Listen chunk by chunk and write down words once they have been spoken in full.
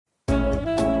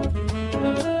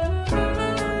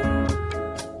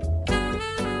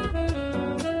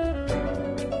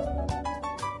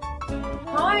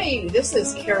Hi, this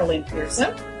is Carolyn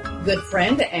Pearson, good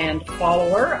friend and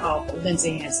follower of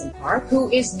Lindsay Hansen Park,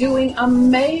 who is doing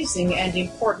amazing and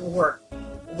important work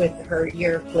with her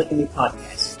Year of Polygamy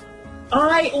podcast.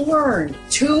 I learned,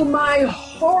 to my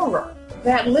horror,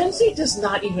 that Lindsay does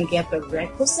not even get the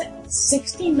requisite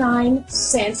 69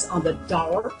 cents on the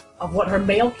dollar of what her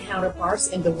male counterparts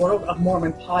in the World of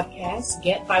Mormon podcasts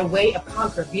get by way of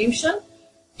contribution.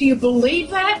 Do you believe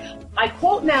that? I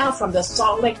quote now from the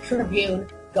Salt Lake Tribune.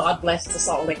 God bless the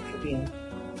Salt Lake Tribune.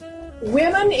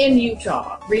 Women in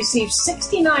Utah receive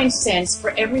 69 cents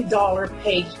for every dollar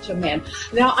paid to men.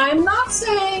 Now, I'm not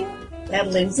saying that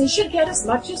Lindsay should get as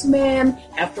much as men.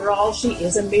 After all, she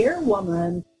is a mere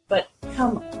woman. But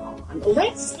come on,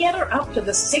 let's get her up to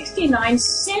the 69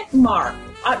 cent mark.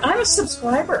 I'm a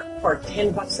subscriber for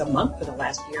 $10 a month for the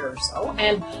last year or so,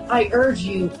 and I urge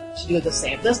you to do the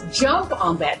same. Let's jump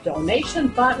on that donation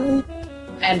button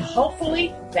and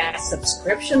hopefully that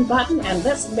subscription button, and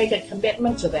let's make a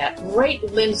commitment to that great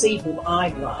Lindsay whom I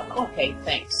love. Okay,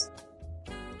 thanks.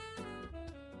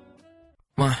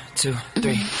 1, 2,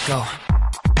 3, go.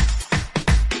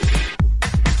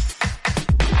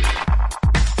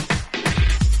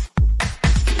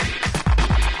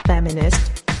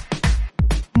 Feminist,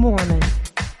 Mormon,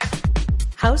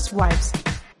 Housewives.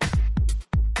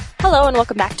 Hello and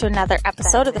welcome back to another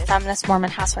episode of the Feminist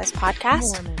Mormon Housewives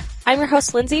podcast. I'm your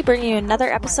host Lindsay, bringing you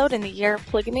another episode in the Year of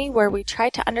Polygamy where we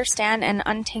try to understand and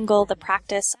untangle the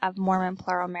practice of Mormon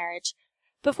plural marriage.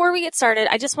 Before we get started,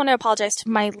 I just want to apologize to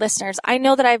my listeners. I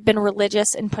know that I've been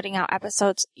religious in putting out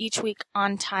episodes each week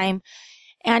on time,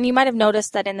 and you might have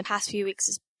noticed that in the past few weeks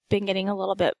it's been getting a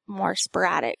little bit more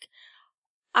sporadic.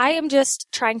 I am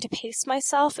just trying to pace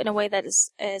myself in a way that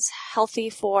is healthy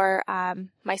for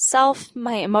myself,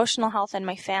 my emotional health, and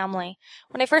my family.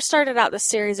 When I first started out this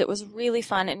series, it was really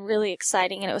fun and really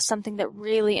exciting, and it was something that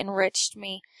really enriched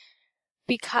me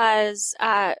because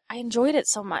I enjoyed it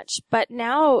so much. But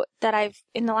now that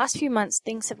in the last few months,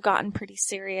 things have gotten pretty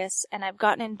serious, and I've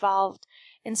gotten involved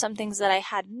in some things that I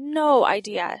had no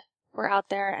idea were out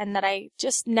there and that I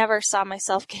just never saw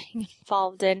myself getting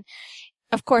involved in.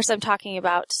 Of course, I'm talking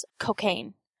about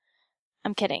cocaine.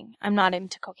 I'm kidding. I'm not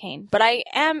into cocaine. But I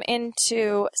am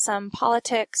into some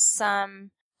politics,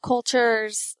 some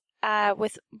cultures,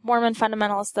 with Mormon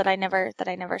fundamentals that I never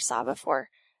saw before.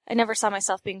 I never saw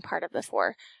myself being part of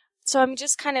before. So I'm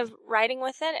just kind of riding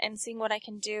with it and seeing what I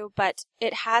can do, but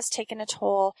it has taken a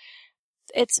toll.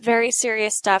 It's very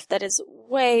serious stuff that is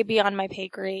way beyond my pay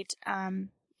grade.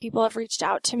 People have reached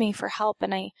out to me for help,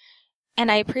 and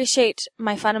I appreciate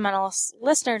my fundamentalist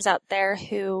listeners out there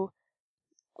who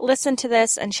listen to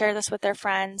this and share this with their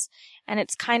friends. And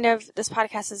this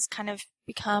podcast has kind of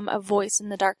become a voice in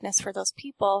the darkness for those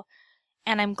people.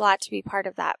 And I'm glad to be part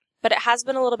of that. But it has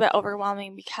been a little bit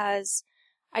overwhelming because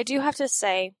I do have to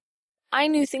say, I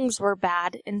knew things were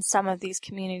bad in some of these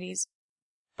communities,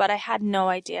 but I had no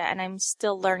idea. And I'm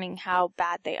still learning how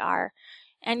bad they are.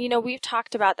 And, we've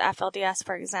talked about the FLDS,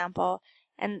 for example,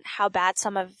 and how bad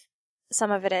some of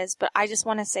it is, but I just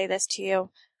want to say this to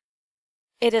you.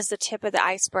 It is the tip of the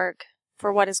iceberg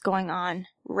for what is going on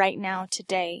right now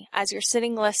today. As you're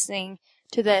sitting listening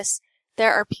to this,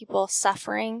 there are people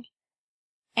suffering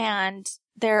and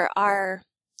there are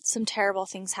some terrible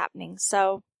things happening.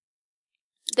 So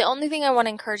the only thing I want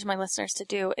to encourage my listeners to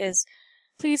do is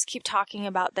please keep talking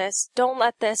about this. Don't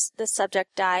let this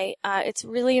subject die. It's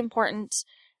really important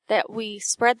that we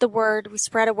spread the word, we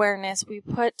spread awareness, we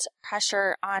put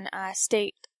pressure on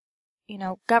state,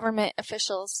 government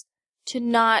officials to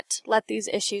not let these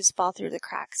issues fall through the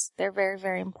cracks. They're very,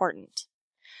 very important.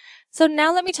 So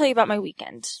now let me tell you about my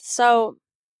weekend. So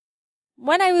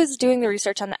when I was doing the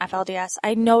research on the FLDS,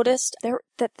 I noticed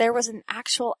that there was an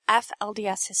actual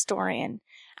FLDS historian.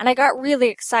 And I got really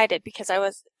excited because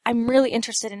I'm really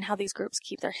interested in how these groups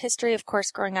keep their history. Of course,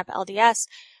 growing up LDS,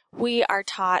 we are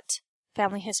taught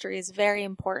family history is very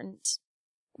important.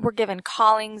 We're given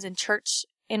callings in church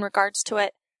in regards to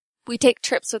it. We take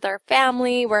trips with our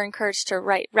family. We're encouraged to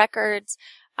write records.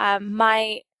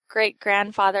 My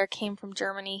great-grandfather came from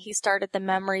Germany. He started the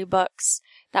memory books.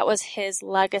 That was his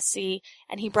legacy.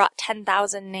 And he brought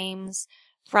 10,000 names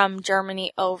from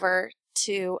Germany over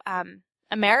to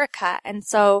America. And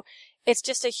so it's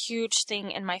just a huge thing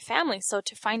in my family. So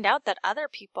to find out that other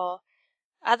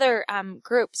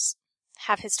groups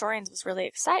have historians was really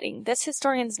exciting. This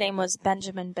historian's name was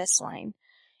Benjamin Bisline.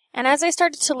 And as I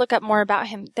started to look up more about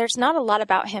him, there's not a lot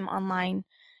about him online.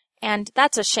 And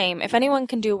that's a shame. If anyone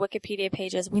can do Wikipedia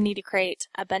pages, we need to create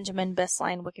a Benjamin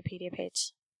Bisline Wikipedia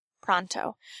page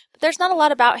pronto. But there's not a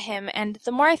lot about him. And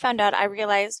the more I found out, I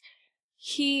realized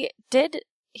he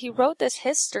wrote this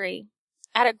history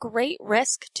at a great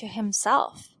risk to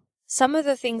himself. Some of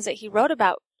the things that he wrote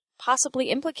about possibly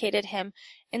implicated him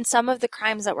in some of the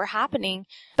crimes that were happening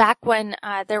back when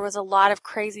there was a lot of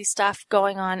crazy stuff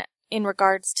going on in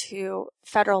regards to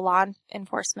federal law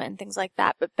enforcement and things like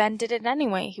that. But Ben did it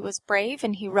anyway. He was brave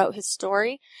and he wrote his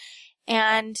story.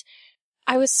 And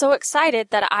I was so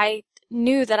excited that I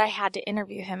knew that I had to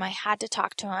interview him. I had to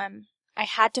talk to him. I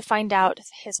had to find out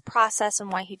his process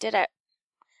and why he did it.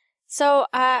 So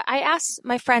I asked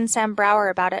my friend Sam Brower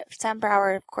about it. Sam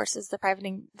Brower, of course, is the private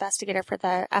investigator for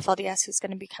the FLDS who's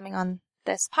going to be coming on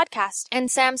this podcast.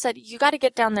 And Sam said, you got to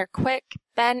get down there quick.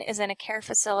 Ben is in a care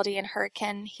facility in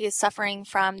Hurricane. He is suffering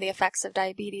from the effects of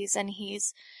diabetes, and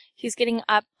he's getting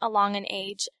up along in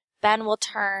age. Ben will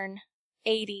turn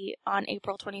 80 on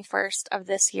April 21st of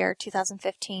this year,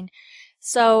 2015.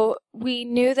 So we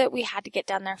knew that we had to get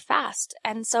down there fast.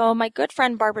 And so my good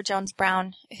friend Barbara Jones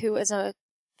Brown, who is a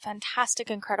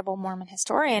fantastic, incredible Mormon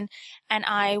historian, and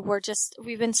I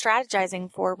we've been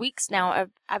strategizing for weeks now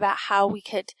about how we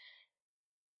could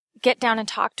get down and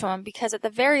talk to him, because at the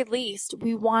very least,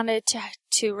 we wanted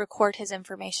to record his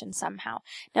information somehow.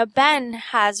 Now, Ben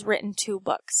has written 2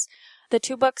 books. The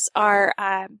 2 books are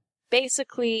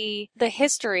basically the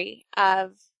history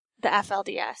of the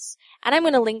FLDS, and I'm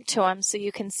going to link to them so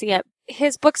you can see it.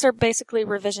 His books are basically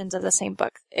revisions of the same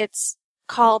book. It's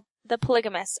called The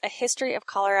Polygamist, A History of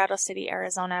Colorado City,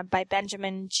 Arizona by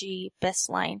Benjamin G.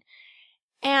 Bisline.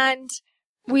 And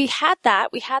we had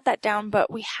that down,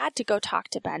 but we had to go talk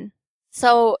to Ben.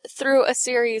 So through a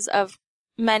series of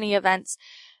many events,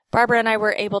 Barbara and I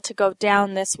were able to go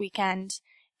down this weekend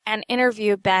and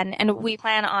interview Ben, and we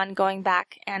plan on going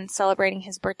back and celebrating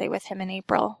his birthday with him in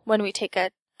April when we take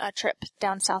a trip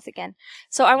down south again.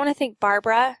 So I want to thank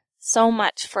Barbara so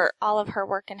much for all of her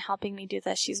work in helping me do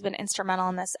this. She's been instrumental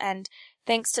in this, and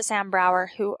thanks to Sam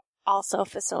Brower, who also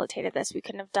facilitated this. We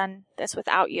couldn't have done this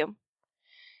without you.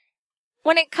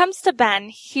 When it comes to Ben,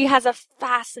 he has a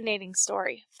fascinating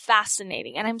story.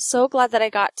 Fascinating. And I'm so glad that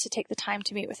I got to take the time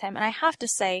to meet with him. And I have to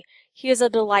say, he is a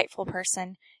delightful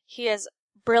person. He is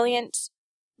brilliant,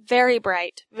 very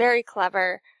bright, very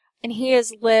clever, and he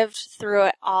has lived through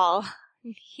it all.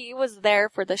 He was there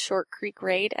for the Short Creek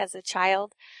raid as a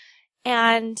child,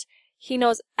 and he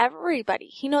knows everybody.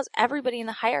 He knows everybody in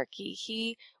the hierarchy.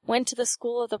 He went to the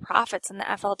School of the Prophets in the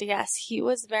FLDS. He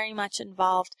was very much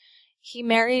involved. He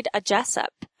married a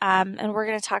Jessup, and we're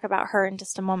going to talk about her in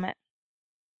just a moment.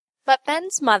 But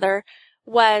Ben's mother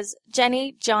was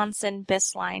Jenny Johnson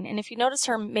Bisline, and if you notice,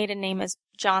 her maiden name is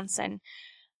Johnson.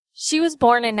 She was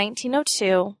born in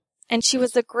 1902, and she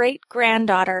was the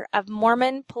great-granddaughter of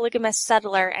Mormon polygamist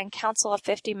settler and Council of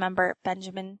 50 member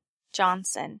Benjamin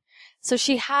Johnson. So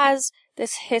she has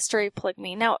this history of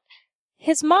polygamy. Now,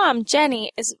 his mom,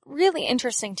 Jenny, is really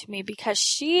interesting to me because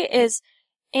she is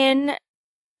in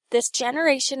this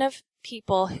generation of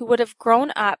people who would have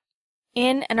grown up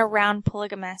in and around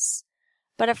polygamists.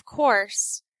 But of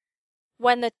course,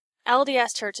 when the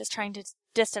LDS Church is trying to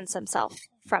distance themselves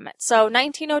from it. So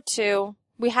 1902,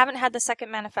 we haven't had the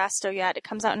Second Manifesto yet. It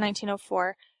comes out in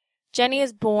 1904. Jenny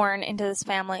is born into this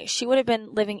family. She would have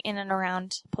been living in and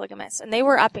around polygamists. And they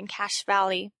were up in Cache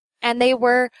Valley. And they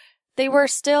were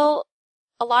still,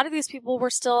 a lot of these people were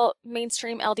still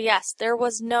mainstream LDS. There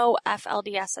was no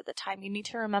FLDS at the time. You need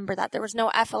to remember that. There was no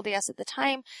FLDS at the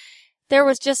time. There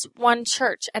was just one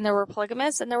church, and there were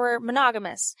polygamists and there were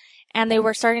monogamists. And they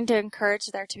were starting to encourage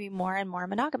there to be more and more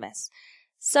monogamists.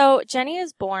 So Jenny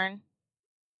is born.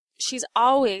 She's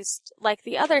always, like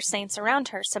the other saints around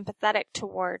her, sympathetic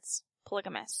towards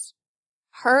polygamists.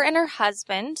 Her and her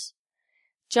husband,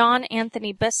 John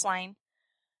Anthony Bisline,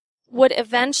 would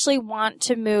eventually want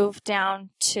to move down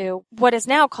to what is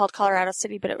now called Colorado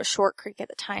City, but it was Short Creek at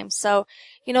the time. So,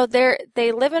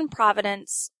 they live in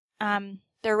Providence.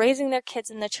 They're raising their kids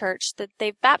in the church. That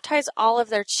they've baptized all of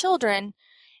their children,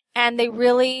 and they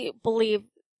really believe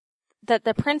that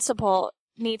the principle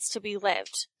needs to be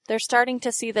lived. They're starting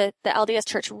to see the LDS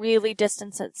Church really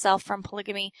distance itself from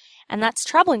polygamy, and that's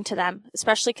troubling to them,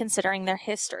 especially considering their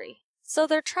history. So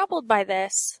they're troubled by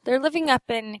this. They're living up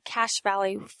in Cache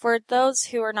Valley. For those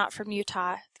who are not from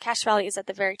Utah, Cache Valley is at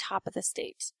the very top of the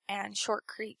state, and Short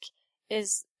Creek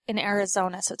is in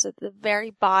Arizona, so it's at the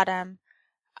very bottom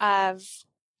of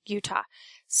Utah.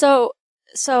 So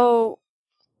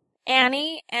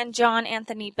Annie and John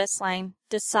Anthony Bisline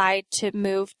decide to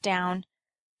move down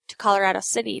to Colorado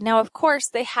City. Now, of course,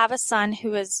 they have a son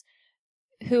who is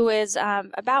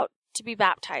about to be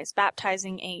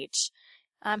baptizing age.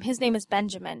 His name is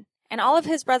Benjamin, and all of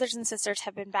his brothers and sisters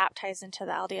have been baptized into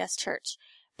the LDS Church.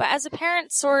 But as a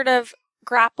parent sort of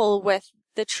grapple with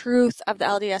the truth of the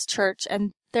LDS Church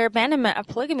and their abandonment of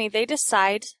polygamy, they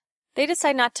decide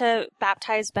not to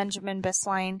baptize Benjamin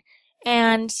Bisline,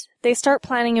 and they start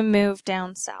planning a move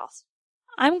down south.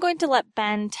 I'm going to let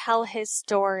Ben tell his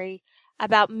story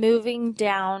about moving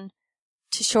down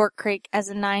to Short Creek as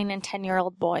a 9 and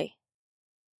 10-year-old boy.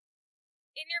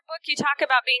 In your book, you talk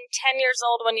about being 10 years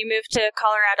old when you moved to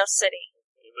Colorado City.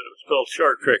 But it was called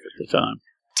Short Creek at the time.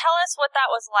 Tell us what that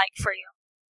was like for you.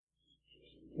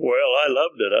 Well, I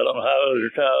loved it. I don't know how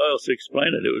else to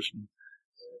explain it. It was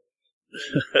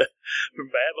from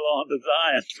Babylon to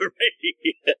Zion for me.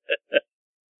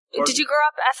 Did you grow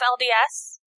up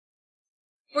FLDS?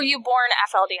 Were you born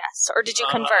FLDS, or did you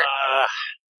convert?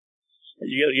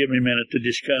 You got to give me a minute to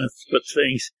just kind of put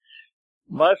things.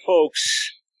 My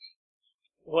folks,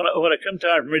 when it come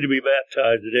time for me to be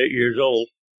baptized at 8 years old,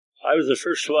 I was the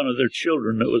first one of their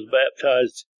children that was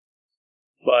baptized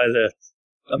by the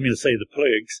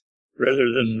Pligs,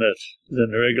 rather than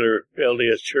the regular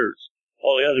LDS church.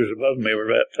 All the others above me were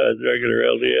baptized regular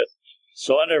LDS.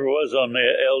 So I never was on the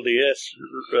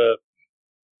LDS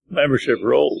membership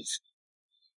rolls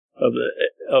of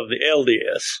the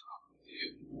LDS.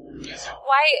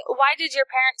 Why did your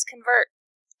parents convert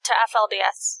to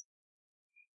FLDS?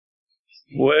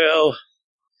 Well,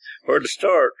 where to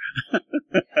start?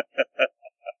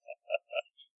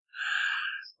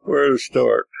 Where to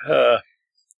start?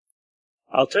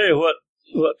 I'll tell you what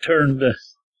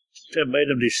made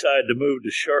him decide to move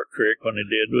to Short Creek when he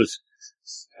did was,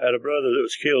 had a brother that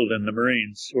was killed in the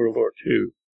Marines, World War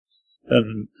II.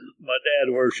 And my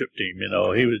dad worshipped him, you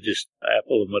know. He was just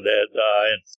apple of my dad's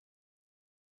eye.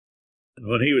 And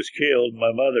when he was killed,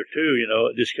 my mother too, you know,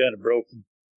 it just kind of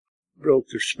broke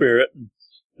their spirit.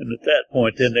 And at that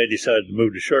point, then they decided to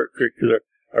move to Short Creek because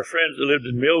our friends that lived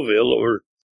in Millville, that were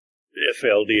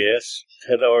FLDS,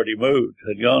 had already moved,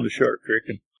 had gone to Short Creek,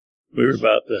 and we were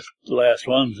about the last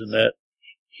ones in that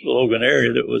Logan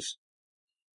area that was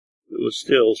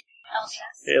still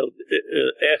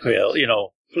FL, you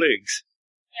know, Pligs.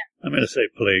 Yeah. I'm going to say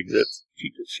Pligs. Let's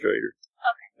keep it straighter.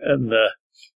 Okay. And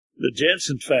the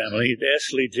Jensen family,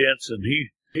 Esley Jensen,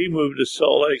 he moved to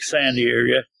Salt Lake, Sandy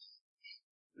area.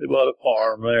 They bought a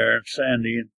farm there in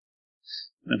Sandy,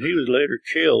 and he was later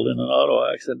killed in an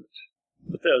auto accident.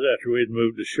 But that was after we'd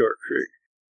moved to Short Creek.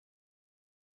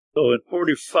 So in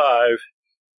 45,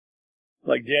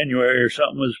 like January or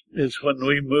something, is when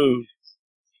we moved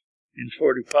in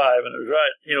 45, and it was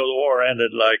right, you know, the war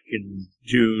ended like in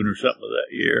June or something of that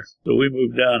year. So we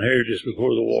moved down here just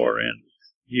before the war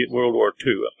ended. World War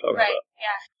II, I'm talking about. Right,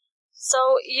 yeah.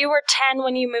 So you were 10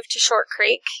 when you moved to Short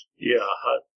Creek? Yeah,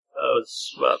 I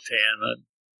was about 10.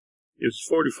 It was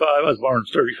 45. I was born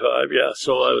in 35, yeah.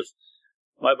 So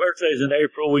my birthday's in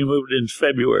April. We moved in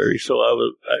February, so I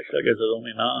guess I was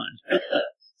only 9.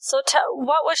 So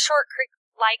what was Short Creek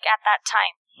like at that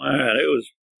time? Man,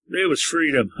 it was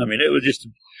freedom. I mean, it was just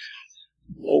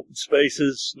open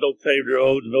spaces, no paved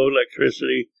roads, no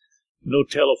electricity, no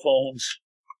telephones.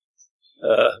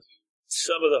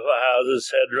 Some of the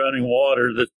houses had running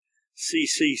water that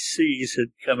CCCs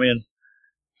had come in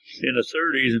the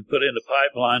 30s and put in the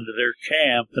pipeline to their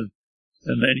camp, and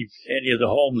any of the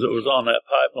homes that was on that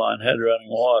pipeline had running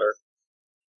water.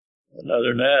 And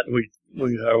other than that,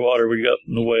 our water we got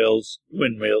from the wells,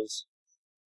 windmills,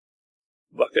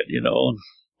 bucket, you know. And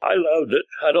I loved it.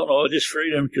 I don't know, just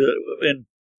freedom.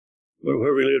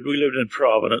 Where we lived in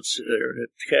Providence, there at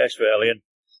Cache Valley, and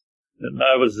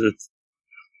I was the,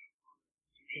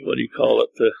 what do you call it?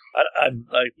 I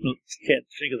can't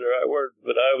think of the right word,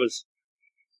 but I was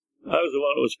the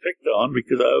one that was picked on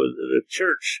because I was at the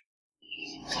church.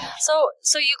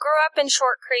 So you grew up in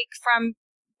Short Creek from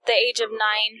the age of 9?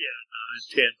 Yeah,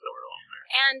 9, 10, somewhere along there.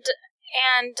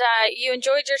 And you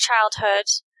enjoyed your childhood.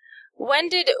 When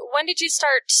did you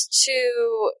start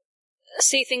to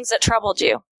see things that troubled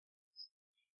you?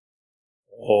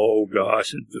 Oh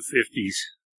gosh, in the 50s.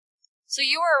 So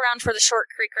you were around for the Short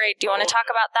Creek raid. Do you want to talk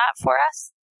about that for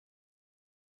us?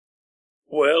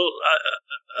 Well,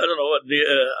 I don't know what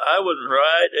I wasn't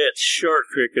right at Short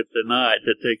Creek at the night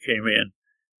that they came in.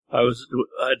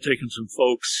 I'd taken some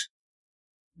folks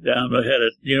down. I had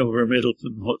where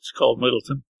Middleton, what's called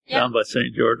Middleton, yeah, down by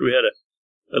St. George. We had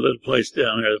a little place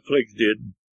down there. The Pligs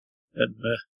did, and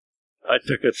I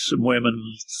took some women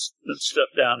and stuff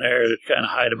down there to kind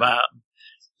of hide them out,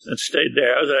 and stayed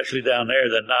there. I was actually down there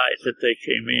the night that they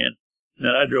came in. And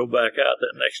then I drove back out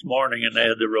that next morning, and they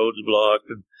had the roads blocked,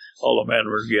 and all the men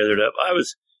were gathered up. I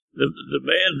was the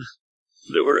men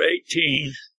that were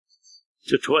 18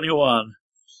 to 21.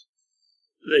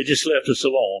 They just left us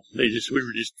alone. We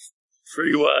were just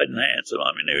free, wide, and handsome.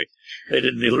 I mean, they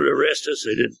didn't arrest us.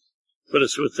 They didn't put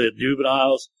us with the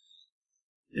juveniles.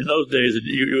 in those days,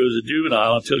 you was a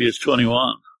juvenile until you was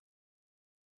 21.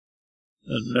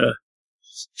 And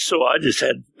so I just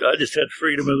had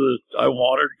freedom I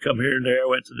wanted to come here and there. I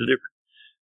went to the different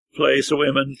place of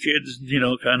women, kids,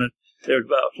 kind of. There was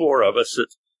about 4 of us that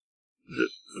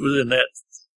was in that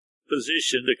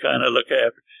position to kind of look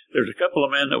after. There's a couple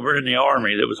of men that were in the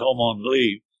Army that was home on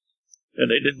leave, and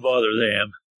they didn't bother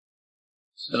them.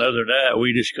 And other than that,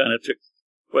 we just kind of took,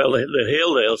 the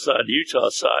Hilldale side, the Utah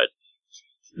side,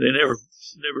 they never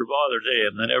bothered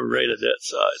them. They never raided that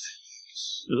side.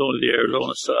 It was only the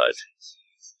Arizona side.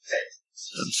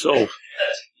 And so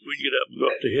we'd get up and go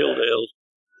up to Hilldale.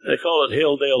 They call it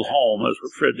Hilldale Home. That's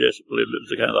where Fred Jessup lived. It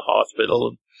was kind of the hospital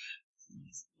and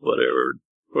whatever,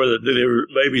 where the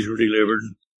babies were delivered.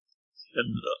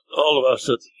 And all of us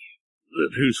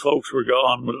whose folks were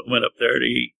gone went up there to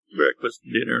eat breakfast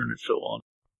and dinner and so on.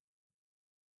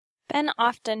 Ben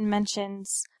often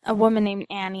mentions a woman named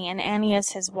Annie, and Annie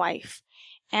is his wife.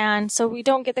 And so we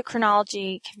don't get the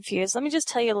chronology confused. Let me just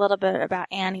tell you a little bit about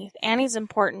Annie. Annie's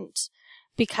important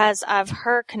because of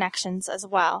her connections as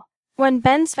well. When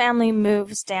Ben's family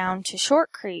moves down to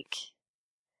Short Creek,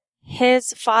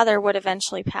 his father would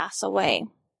eventually pass away.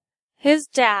 His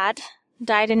dad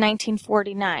died in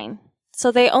 1949,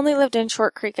 so they only lived in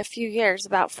Short Creek a few years,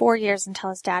 about 4 years until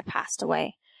his dad passed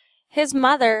away. His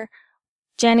mother,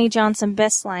 Jenny Johnson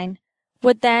Bisline,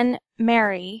 would then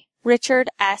marry Richard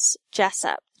S.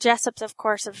 Jessup. Jessups, of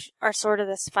course, are sort of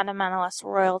this fundamentalist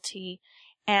royalty,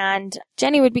 and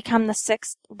Jenny would become the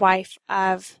 6th wife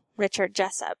of Richard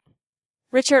Jessup.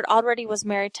 Richard already was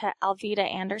married to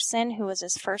Alveda Anderson, who was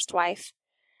his first wife,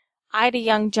 Ida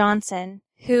Young Johnson,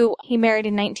 who he married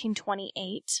in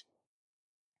 1928.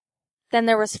 Then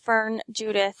there was Fern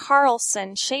Judith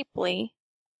Carlson Shapley,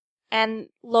 and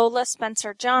Lola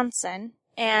Spencer Johnson,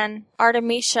 and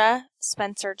Artemisia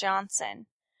Spencer Johnson.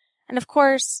 And of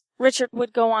course, Richard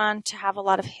would go on to have a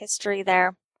lot of history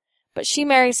there, but she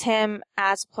marries him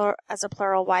as a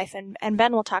plural wife, and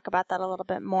Ben will talk about that a little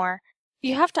bit more.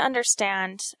 You have to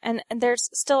understand, and there's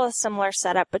still a similar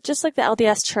setup, but just like the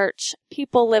LDS Church,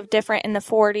 people live different in the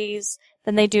 40s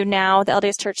than they do now. The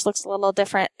LDS Church looks a little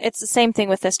different. It's the same thing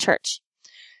with this church.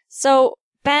 So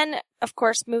Ben, of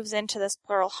course, moves into this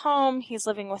plural home. He's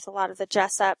living with a lot of the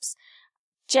Jessups.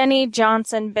 Jenny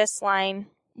Johnson Bisline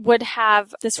would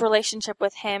have this relationship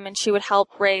with him, and she would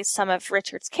help raise some of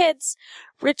Richard's kids.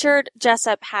 Richard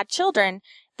Jessup had children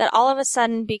that all of a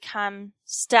sudden become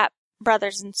step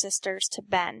brothers and sisters to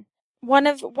Ben. One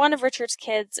of Richard's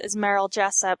kids is Merrill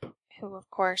Jessup, who of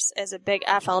course is a big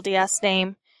FLDS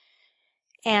name,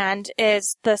 and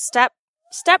is the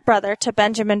stepbrother to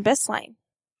Benjamin Bisline.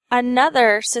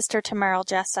 Another sister to Merrill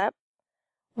Jessup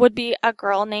would be a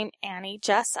girl named Annie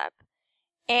Jessup.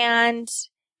 And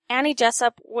Annie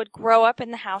Jessup would grow up in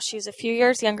the house. She was a few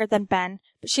years younger than Ben,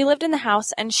 but she lived in the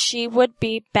house, and she would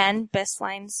be Ben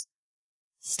Bisline's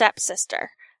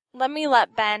stepsister.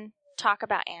 Let Ben talk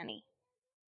about Annie.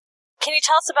 Can you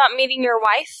tell us about meeting your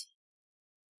wife?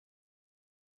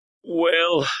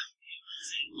 Well,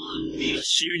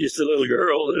 she was just a little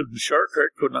girl who lived in Short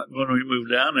Creek when we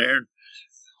moved down there.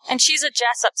 And she's a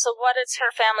Jessup, so what is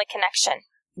her family connection?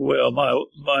 Well, my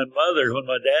mother, when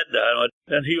my dad died,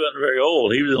 and he wasn't very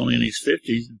old, he was only in his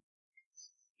 50s.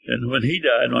 And when he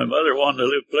died, my mother wanted to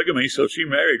live polygamy, so she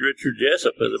married Richard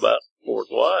Jessup as about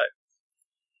 4th wife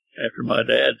after my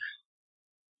dad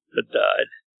had died.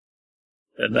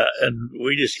 And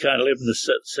we just kind of lived in the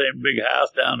same big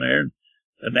house down there,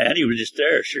 and Annie was just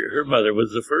there. Her mother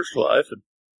was the first wife,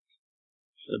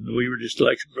 and we were just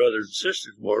like brothers and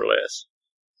sisters, more or less.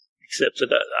 Except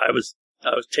that I was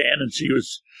 10 and she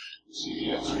was,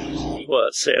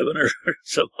 7 or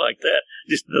something like that.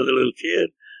 Just another little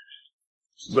kid.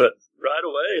 But right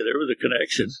away, there was a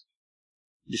connection.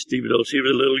 Just even though she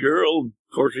was a little girl,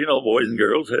 of course, boys and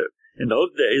girls have, in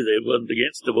those days, they wasn't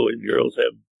against the boys and girls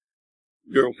having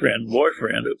girlfriend,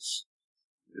 boyfriend. It was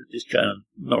just kind of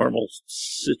normal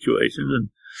situations.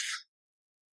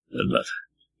 And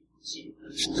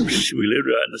we lived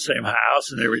right in the same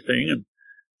house and everything. And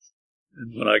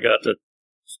when I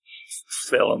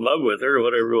fell in love with her, or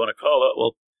whatever you want to call it,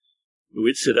 well,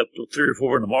 we'd sit up till 3 or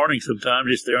 4 in the morning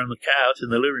sometimes, just there on the couch in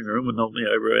the living room, and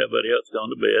everybody else gone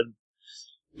to bed,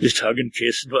 just hugging,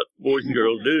 kissing, what boys and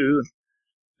girls do.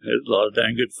 And it was a lot of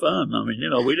dang good fun. I mean,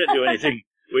 we didn't do anything.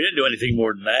 We didn't do anything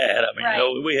more than that. I mean,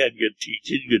 right. We had good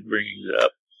teaching, good bringing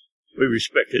up. We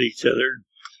respected each other,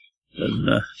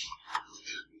 and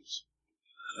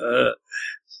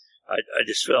I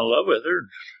just fell in love with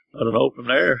her. I don't know from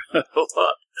there.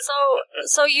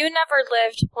 So you never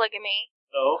lived polygamy?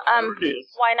 No, never did.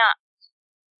 Why not?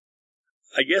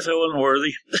 I guess I wasn't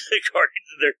worthy, according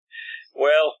to their...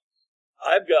 Well,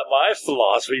 I've got my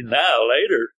philosophy now,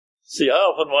 later. See, I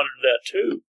often wondered that,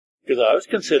 too, because I was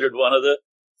considered one of the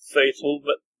faithful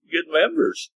but good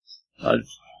members. I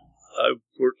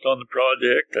worked on the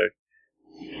project,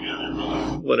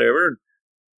 whatever,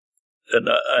 and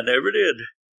I never did.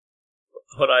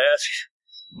 When I asked,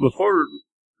 before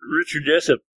Richard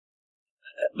Jessup,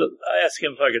 I asked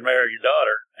him if I could marry your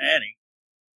daughter, Annie,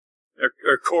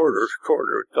 or Corder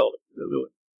we called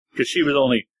it, because she was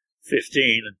only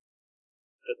 15 and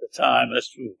at the time.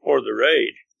 That's before the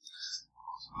raid.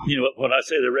 You know, when I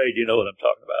say the raid, you know what I'm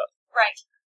talking about. Right.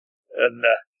 And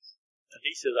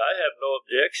he says, I have no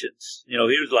objections. You know,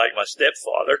 he was like my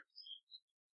stepfather.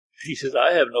 He says,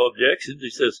 I have no objections. He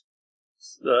says,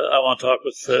 I want to talk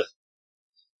with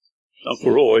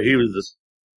Uncle Roy. He was the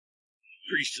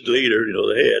priesthood leader, you know,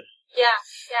 the head. Yeah.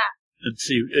 And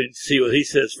see what he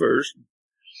says first.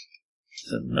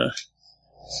 And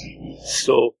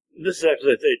so this is after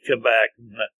they'd come back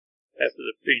after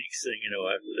the Phoenix thing, you know,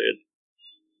 after they had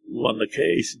won the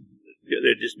case.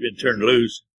 They'd just been turned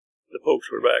loose. The folks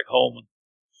were back home.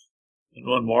 And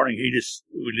one morning we just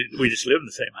lived in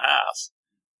the same house.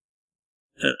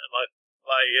 And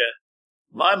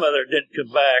my mother didn't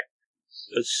come back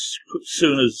as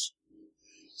soon as,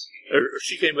 or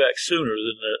she came back sooner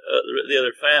than the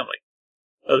other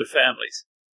families.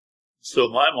 So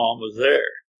my mom was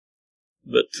there.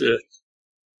 But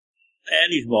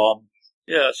Annie's mom,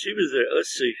 yeah, she was there. Let's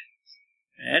see.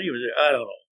 Annie was there. I don't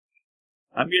know.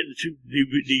 I'm getting too deep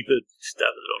into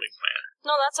stuff that don't even matter.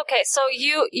 No, that's okay. So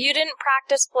you didn't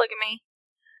practice polygamy.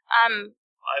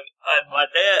 My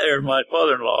dad, or my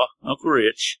father-in-law, Uncle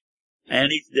Rich,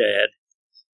 Annie's dad,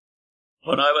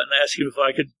 when I went and asked him if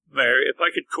I could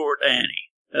court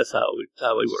Annie, that's how we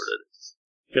worded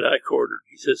it. Could I court her?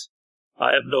 He says,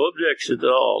 I have no objections at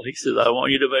all. He says, I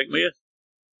want you to make me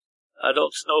I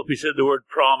don't know if he said the word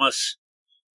promise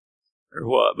or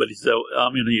what, but he said,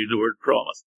 I'm going to use the word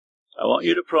promise. I want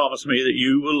you to promise me that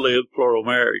you will live plural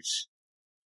marriage,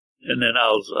 and then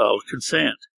I'll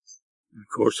consent. And of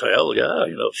course, hell, yeah,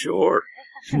 you know, sure,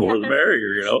 more the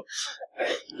merrier, you know.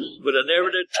 But it never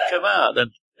did come out.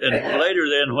 And later,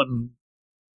 then,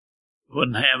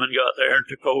 when Hammond got there and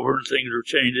took over, and things were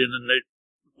changing, and they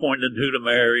appointed who to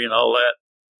marry and all that,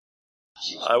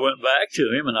 I went back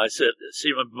to him and I said,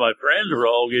 "See, my friends were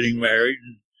all getting married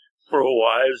and plural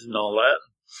wives and all that."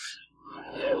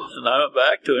 And I went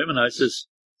back to him and I says,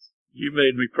 "You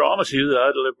made me promise you that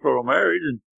I'd live plural marriage,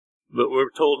 but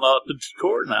we're told not to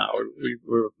court now.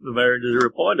 The marriages are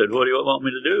appointed. What do you want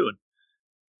me to do?" And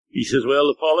he says, "Well,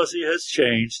 the policy has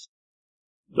changed.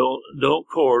 Don't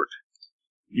court.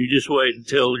 You just wait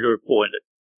until you're appointed."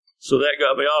 So that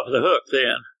got me off the hook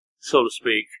then, so to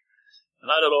speak. And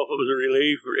I don't know if it was a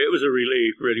relief, or it was a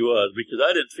relief, it really was, because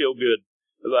I didn't feel good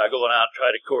about going out and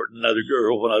trying to court another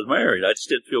girl when I was married. I just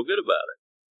didn't feel good about it.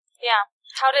 Yeah.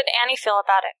 How did Annie feel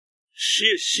about it?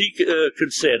 She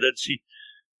consented.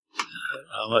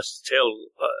 I must tell,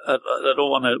 I don't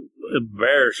want to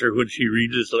embarrass her when she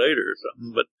reads this later or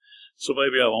something, but so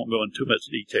maybe I won't go into too much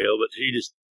detail, but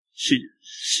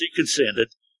she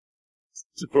consented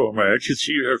to plural marriage, because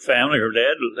her family, her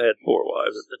dad had 4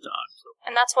 wives at the time. So.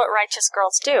 And that's what righteous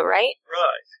girls do, right?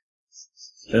 Right.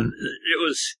 And it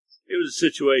was a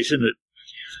situation that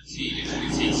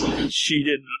she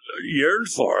didn't yearn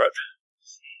for it,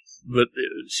 but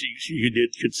she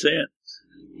did consent.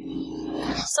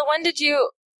 So when did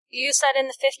you said in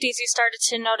the 50s you started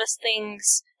to notice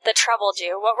things that troubled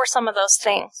you. What were some of those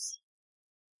things?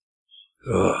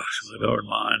 Gosh, my darn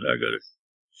mind. I got it.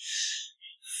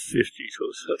 50s.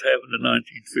 What happened in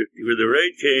 1950? Where the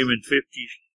raid came in 55,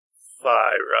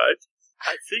 right?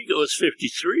 I think it was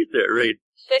 53 at that raid.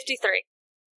 53.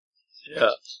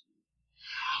 Yeah.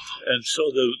 And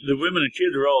so the women and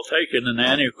kids were all taken, and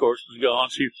Annie, of course, was gone.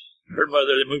 Her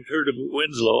mother, they moved her to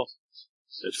Winslow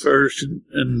at first,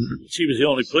 and she was the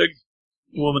only plague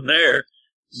woman there.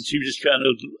 And she was just kind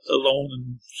of alone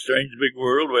in a strange big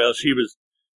world. Well, she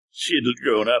had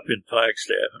grown up in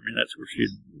Flagstaff. I mean, that's where she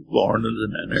had born, in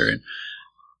that area.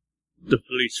 The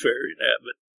police ferry and that.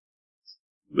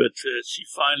 But she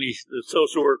finally, the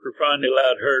social worker finally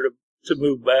allowed her to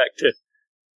move back to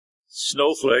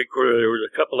Snowflake, where there was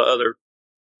a couple of other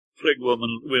plague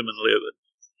women living.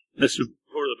 This was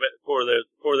before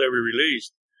they were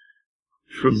released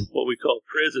from what we call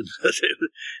prison.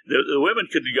 The women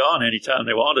could have gone any time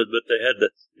they wanted, but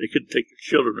they couldn't take their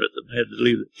children with them. They had to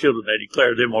leave the children. They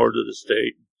declared them over to the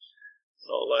state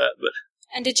and all that.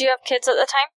 And did you have kids at the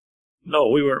time? No,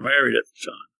 we weren't married at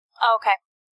the time. Oh, okay.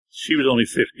 She was only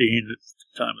 15 at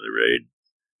the time of the raid.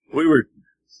 We were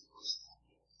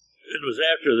it was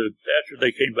after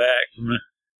they came back from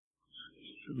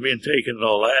being taken and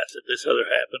all that this other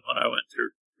happened when I went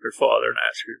to her father and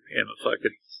asked him if I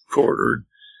could court her.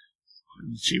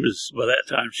 And she was, by that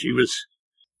time, she was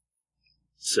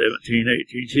 17,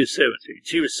 18. She was 17.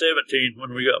 She was 17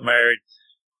 when we got married,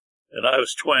 and I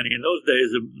was 20. In those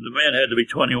days, the men had to be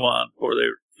 21 before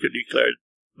they could declare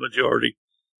majority.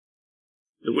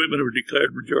 The women were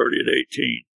declared majority at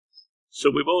 18.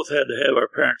 So we both had to have our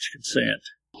parents' consent.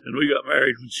 And we got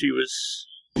married when she was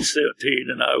 17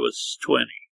 and I was 20.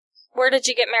 Where did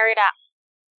you get married at?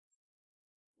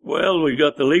 Well, we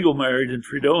got the legal marriage in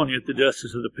Fredonia at the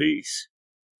Justice of the Peace.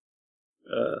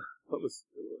 What was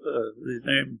his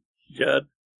name? Judd?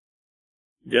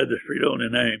 Judd, the Fredonia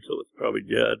name, so it's probably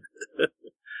Judd.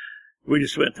 We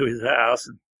just went to his house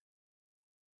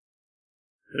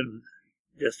and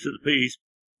Justice of the Peace.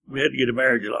 We had to get a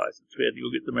marriage license. We had to go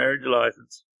get the marriage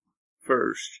license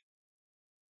first.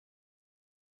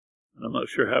 And I'm not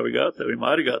sure how we got that. We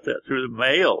might have got that through the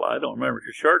mail. I don't remember,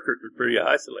 because Shark Creek was pretty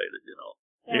isolated,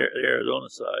 the Arizona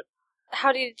side.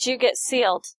 How did you get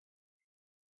sealed?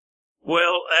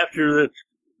 Well, after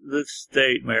the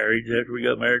state marriage, after we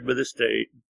got married by the state,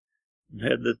 and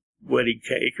had the wedding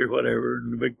cake or whatever,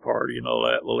 and the big party and all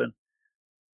that, well, then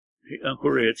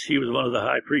Uncle Rich, he was one of the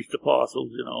high priest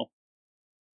apostles,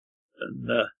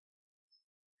 and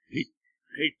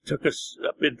he took us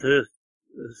up into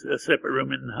a separate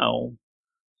room in the home,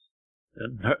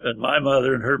 and my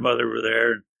mother and her mother were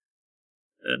there,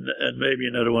 and maybe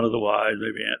another one of the wives,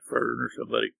 maybe Aunt Fern or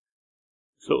somebody.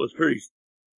 So it was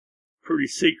pretty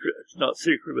secret. It's not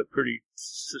secret, but pretty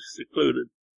secluded.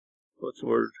 What's the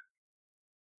word?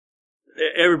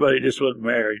 Everybody just wasn't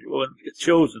married. It wasn't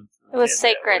chosen. It was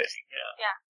sacred.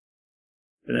 Yeah.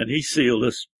 And then he sealed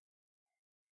us.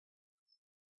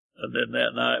 And then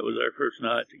that night was our first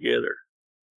night together.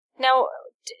 Now,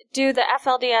 do the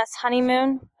FLDS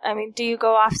honeymoon? I mean, do you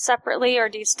go off separately or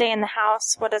do you stay in the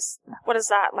house? What is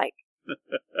that like?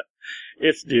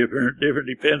 It's different. Different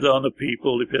depends on the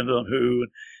people, depends on who.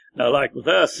 Now, like with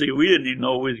us, see, we didn't even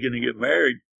know we was going to get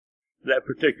married that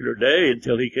particular day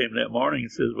until he came that morning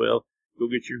and says, well, go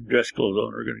get your dress clothes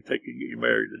on. We're going to take you and get you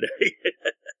married today.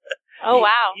 Oh,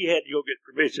 wow. He had to go get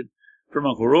permission from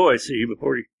Uncle Roy, see,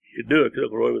 before he could do it, because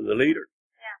Uncle Roy was the leader.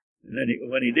 Yeah. And then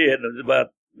when he did, it was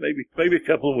about maybe a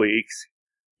couple of weeks,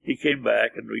 he came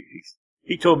back and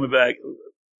he told me back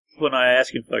when I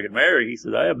asked him if I could marry, he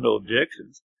said, I have no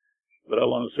objections, but I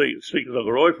want to speak with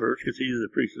Uncle Roy first because he's the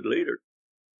priesthood leader.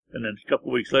 And then a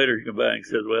couple of weeks later, he came back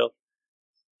and said, well,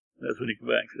 that's when he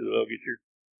came back and said, well, get your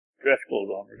dress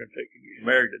clothes on. We're going to take you get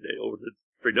married today over to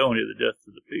Fredonia, the Justice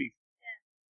of the Peace.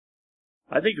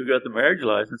 Yeah. I think we got the marriage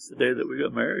license the day that we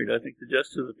got married. I think the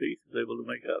Justice of the Peace was able to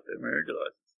make out their marriage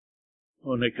license.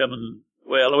 When they come and,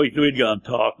 well, we'd gone and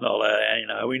talked and all that,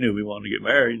 and we knew we wanted to get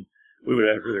married. We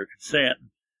were after their consent.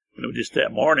 And it was just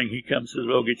that morning, he comes and says,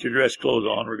 well, get your dress clothes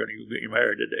on. We're going to get you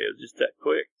married today. It was just that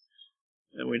quick.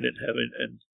 And we didn't have it.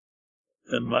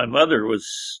 And my mother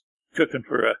was cooking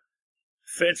for a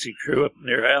fencing crew up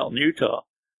near Allen, Utah.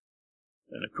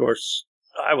 And of course,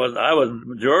 I wasn't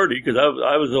the majority because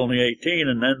I was only 18,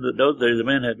 and then those days the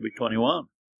men had to be 21.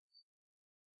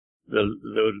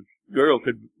 The girl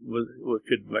was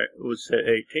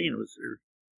 18,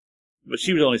 but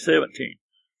she was only 17.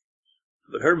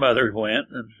 But her mother went,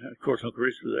 and of course Uncle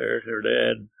Rich was there, her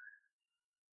dad,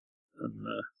 and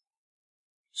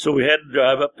so we had to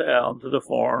drive up to Allen to the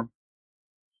farm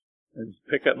and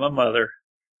pick up my mother,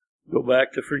 go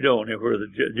back to Fredonia where the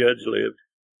judge lived.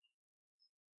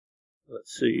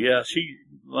 Let's see,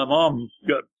 my mom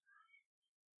got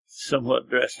somewhat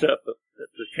dressed up at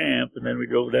the camp, and then we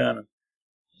drove down and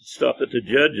stopped at the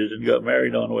judge's and got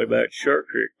married on the way back to Shark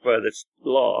Creek by this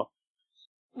law.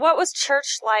 What was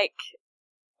church like?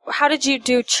 How did you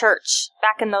do church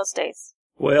back in those days?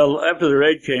 Well, after the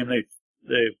raid came,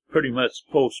 they pretty much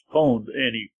postponed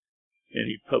any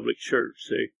public church.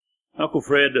 See, Uncle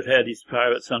Fred that had his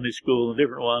private Sunday school and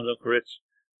different ones, Uncle Rich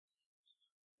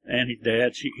and his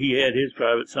dad, he had his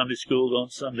private Sunday schools on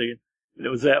Sunday, and it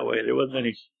was that way. There wasn't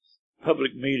any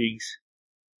public meetings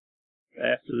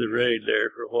after the raid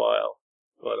there for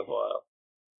quite a while,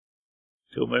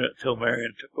 till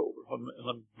Marion took over.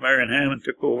 When Marion Hammond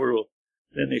took over, well,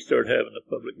 then they started having the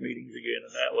public meetings again,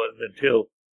 and that wasn't until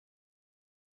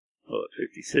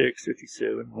 56,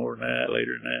 57, more than that,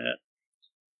 later than that.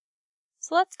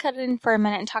 So let's cut in for a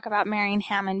minute and talk about Marion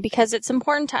Hammond, because it's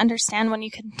important to understand when you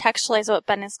contextualize what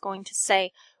Ben is going to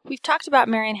say. We've talked about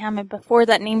Marion Hammond before.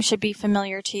 That name should be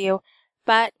familiar to you,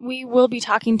 but we will be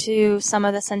talking to some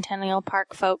of the Centennial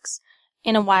Park folks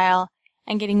in a while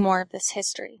and getting more of this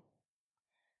history.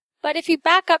 But if you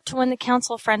back up to when the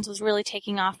Council of Friends was really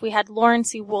taking off, we had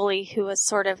Lawrence E. Woolley, who was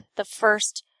sort of the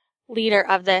first leader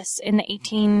of this in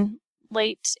the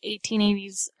late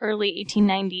 1880s, early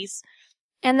 1890s.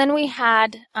 And then we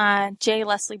had J.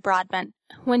 Leslie Broadbent.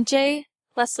 When J.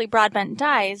 Leslie Broadbent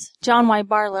dies, John Y.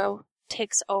 Barlow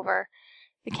takes over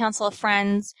the Council of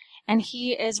Friends, and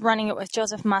he is running it with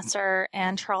Joseph Musser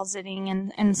and Charles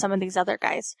Zitting and some of these other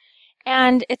guys.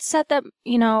 And it's said that,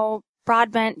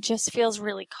 Broadbent just feels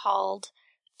really called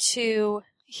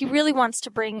he really wants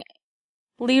to bring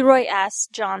Leroy S.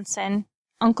 Johnson,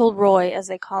 Uncle Roy as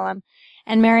they call him,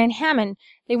 and Marion Hammond.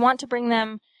 They want to bring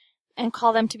them and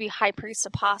call them to be high priest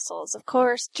apostles. Of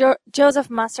course, Joseph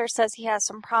Musser says he has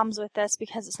some problems with this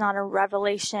because it's not a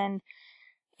revelation,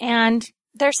 and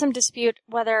there's some dispute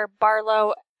whether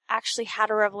Barlow actually had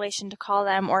a revelation to call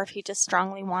them or if he just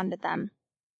strongly wanted them.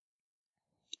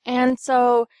 And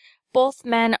so both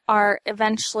men are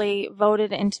eventually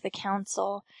voted into the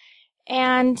council.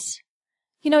 And,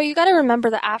 you got to remember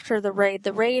that after the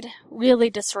raid really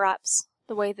disrupts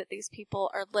the way that these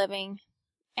people are living.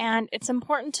 And it's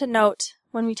important to note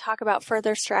when we talk about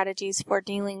further strategies for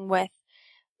dealing with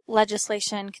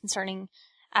legislation concerning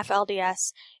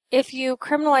FLDS, if you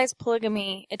criminalize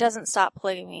polygamy, it doesn't stop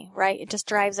polygamy, right? It just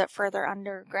drives it further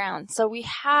underground. So we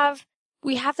have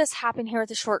this happen here with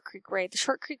the Short Creek Raid. The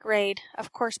Short Creek Raid,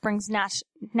 of course, brings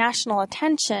national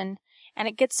attention, and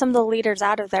it gets some of the leaders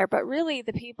out of there, but really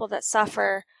the people that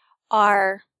suffer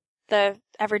are the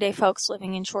everyday folks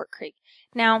living in Short Creek.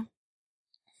 Now,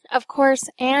 of course,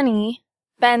 Annie,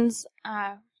 Ben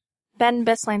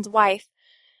Bisline's wife,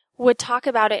 would talk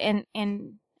about it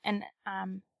in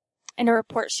a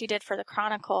report she did for the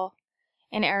Chronicle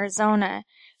in Arizona.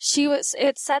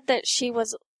 It said that she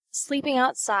was sleeping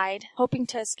outside, hoping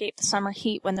to escape the summer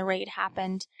heat when the raid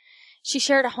happened. She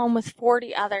shared a home with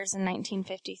 40 others in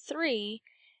 1953,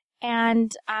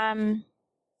 and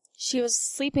she was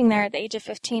sleeping there at the age of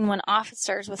 15 when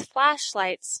officers with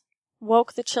flashlights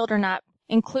woke the children up,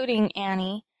 including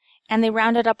Annie, and they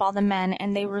rounded up all the men,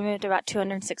 and they removed about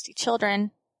 260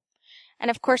 children.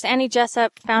 And of course, Annie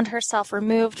Jessup found herself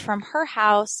removed from her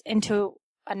house into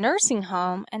a nursing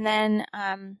home, and then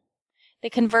they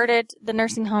converted the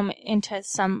nursing home into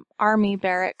some army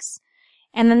barracks,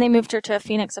 and then they moved her to a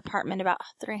Phoenix apartment about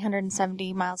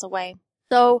 370 miles away.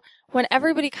 So when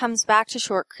everybody comes back to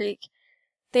Short Creek,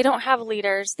 they don't have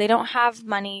leaders, they don't have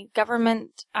money.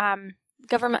 Government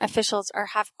officials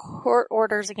have court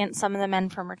orders against some of the men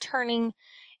from returning,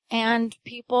 and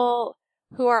people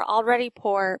who are already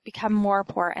poor become more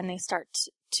poor, and they start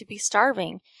to be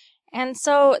starving. And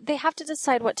so they have to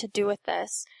decide what to do with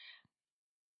this.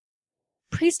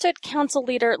 Priesthood Council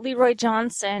leader Leroy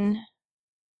Johnson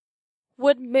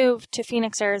would move to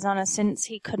Phoenix, Arizona, since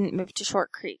he couldn't move to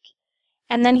Short Creek.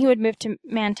 And then he would move to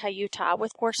Manti, Utah,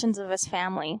 with portions of his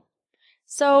family.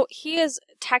 So he is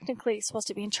technically supposed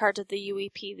to be in charge of the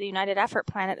UEP, the United Effort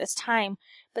Plan, at this time.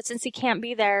 But since he can't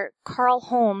be there, Carl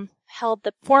Holm held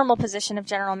the formal position of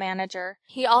general manager.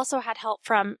 He also had help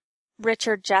from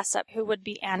Richard Jessup, who would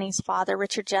be Annie's father.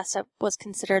 Richard Jessup was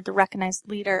considered the recognized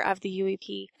leader of the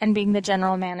UEP and being the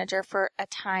general manager for a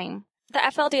time. The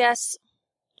FLDS,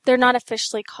 they're not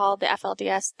officially called the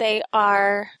FLDS. They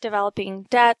are developing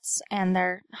debts and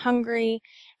they're hungry.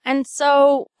 And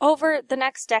so over the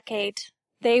next decade,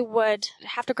 they would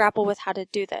have to grapple with how to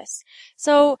do this.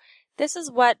 So this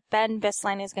is what Ben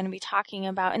Bisline is going to be talking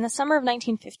about. In the summer of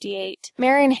 1958,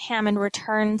 Marion Hammond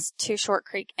returns to Short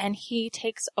Creek, and he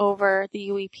takes over the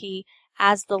UEP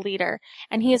as the leader.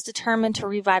 And he is determined to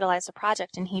revitalize the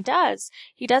project, and he does.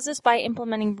 He does this by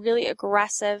implementing really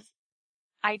aggressive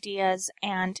ideas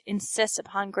and insists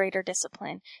upon greater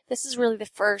discipline. This is really the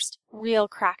first real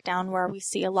crackdown where we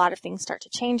see a lot of things start to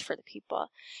change for the people.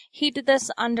 He did this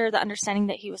under the understanding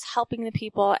that he was helping the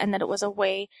people and that it was a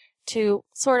way to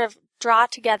sort of draw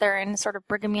together in a sort of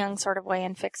Brigham Young sort of way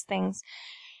and fix things.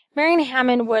 Marion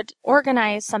Hammond would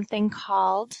organize something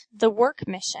called the Work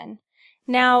Mission.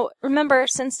 Now, remember,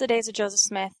 since the days of Joseph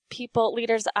Smith,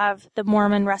 leaders of the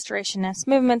Mormon Restorationist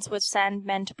movements would send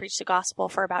men to preach the gospel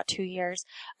for about 2 years,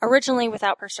 originally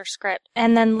without purse or script,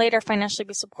 and then later financially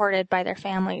be supported by their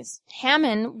families.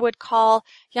 Hammond would call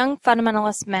young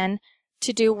fundamentalist men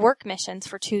to do work missions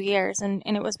for 2 years, and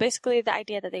it was basically the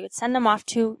idea that they would send them off,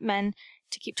 2 men,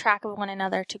 to keep track of one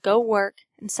another, to go work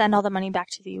and send all the money back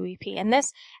to the UEP. And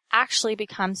this actually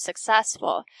becomes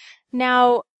successful.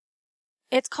 Now,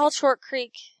 it's called Short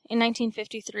Creek in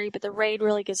 1953, but the raid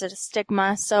really gives it a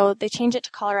stigma, so they change it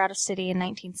to Colorado City in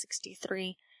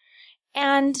 1963.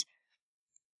 And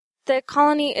the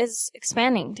colony is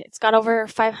expanding. It's got over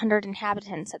 500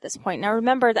 inhabitants at this point. Now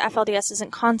remember, the FLDS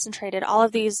isn't concentrated. All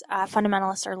of these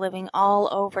fundamentalists are living all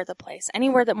over the place.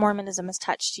 Anywhere that Mormonism is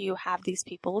touched, you have these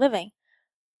people living.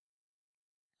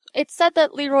 It's said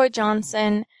that Leroy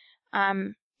Johnson,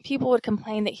 people would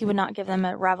complain that he would not give them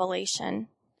a revelation.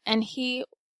 And he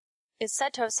is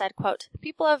said to have said, quote,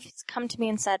 "People have come to me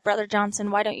and said, 'Brother Johnson,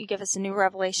 why don't you give us a new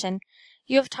revelation?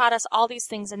 You have taught us all these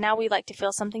things, and now we'd like to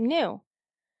feel something new.'"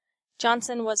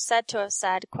 Johnson was said to have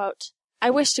said, quote, "I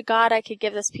wish to God I could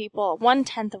give this people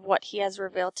 1/10 of what he has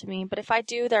revealed to me, but if I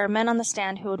do, there are men on the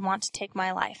stand who would want to take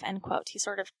my life," end quote. He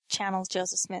sort of channels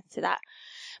Joseph Smith to that.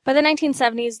 By the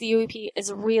 1970s, the UEP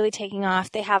is really taking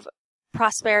off. They have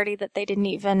prosperity that they didn't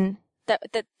even,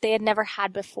 that they had never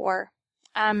had before.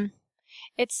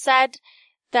 It's said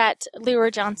that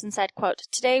Leroy Johnson said, quote,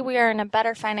 "Today we are in a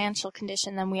better financial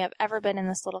condition than we have ever been in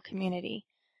this little community."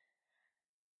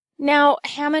 Now,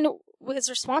 Hammond was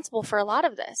responsible for a lot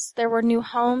of this. There were new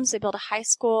homes, they built a high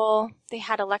school, they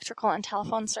had electrical and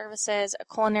telephone services, a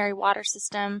culinary water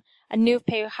system, a new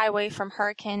highway from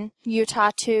Hurricane,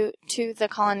 Utah to the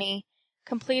colony,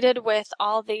 completed with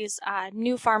all these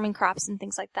new farming crops and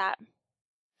things like that.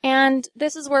 And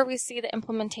this is where we see the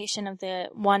implementation of the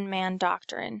one-man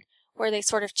doctrine, where they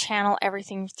sort of channel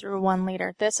everything through one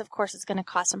leader. This, of course, is going to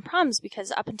cause some problems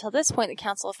because up until this point, the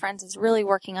Council of Friends is really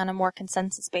working on a more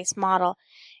consensus-based model.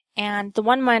 And the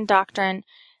one-man doctrine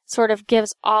sort of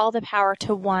gives all the power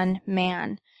to one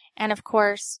man. And, of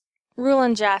course,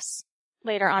 Rulon Jeffs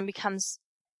later on becomes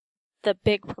the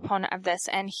big proponent of this,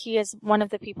 and he is one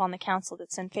of the people on the council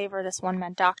that's in favor of this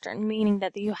one-man doctrine, meaning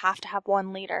that you have to have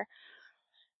one leader.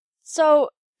 So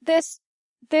this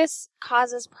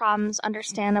causes problems,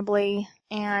 understandably,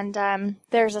 and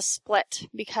there's a split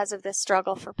because of this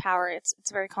struggle for power. It's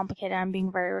very complicated. I'm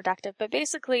being very reductive, but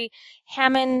basically,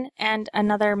 Hammond and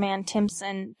another man,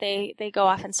 Timpson, they go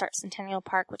off and start Centennial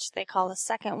Park, which they call the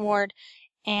Second Ward,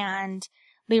 and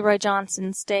Leroy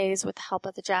Johnson stays with the help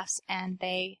of the Jeffs, and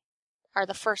they are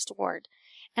the First Ward.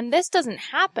 And this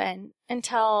doesn't happen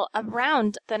until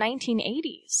around the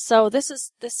 1980s. So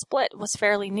this split was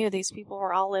fairly new. These people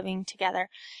were all living together.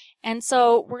 And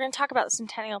so we're going to talk about the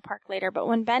Centennial Park later, but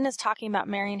when Ben is talking about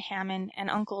Marion Hammond and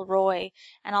Uncle Roy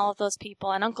and all of those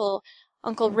people, and Uncle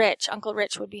Rich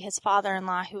would be his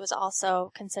father-in-law, who was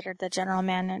also considered the general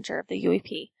manager of the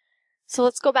UEP. So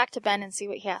let's go back to Ben and see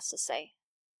what he has to say.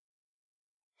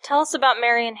 Tell us about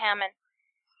Marion Hammond.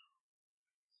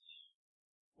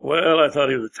 Well, I thought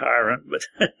he was a tyrant, but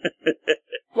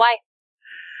Why?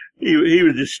 He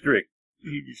was just strict.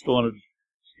 He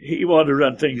wanted to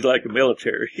run things like a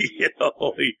military. Of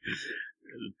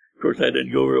course, that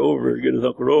didn't go over as good as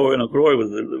Uncle Roy, and Uncle Roy was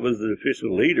the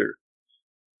official leader.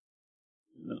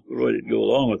 Uncle Roy didn't go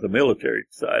along with the military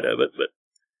side of it, but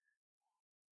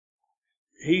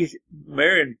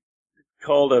Marion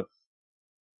called up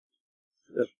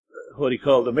what he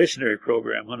called the missionary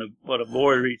program when a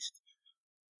boy reached,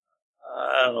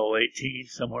 I don't know, 18,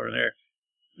 somewhere in there.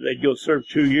 They'd go serve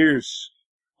 2 years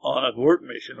on a work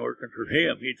mission working for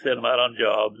him. He'd send them out on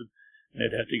jobs, and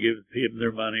they'd have to give him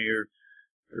their money or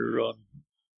on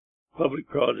public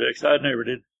projects. I never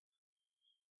did.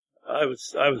 I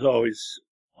was always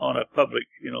on a public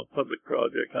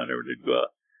project. I never did go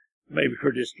out, maybe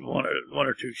for just one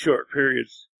or two short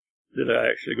periods did I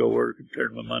actually go work and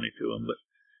turn my money to them.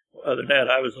 But other than that,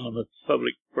 I was on the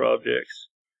public projects.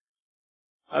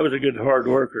 I was a good hard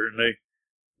worker, and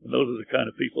those are the kind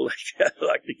of people that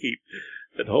like to keep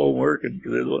at home working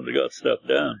because they're the ones that got stuff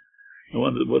done. The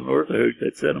ones that wasn't worth a hoot,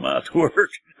 they'd send them out to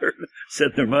work or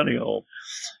send their money home.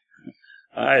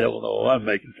 I don't know. I'm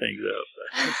making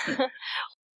things up.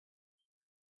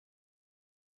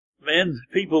 Men,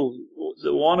 people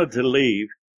that wanted to leave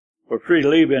were free to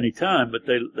leave any time, but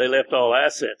they left all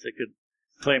assets. They could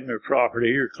claim their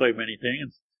property or claim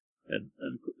anything, and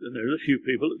there's a few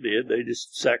people that did. They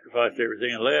just sacrificed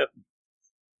everything and left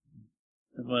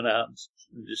and went out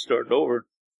and just started over.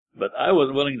 But I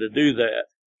wasn't willing to do that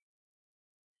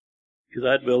because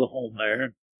I'd built a home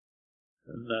there.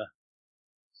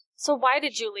 So why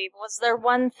did you leave? Was there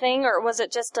one thing, or was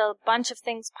it just a bunch of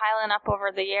things piling up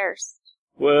over the years?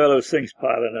 Well, those things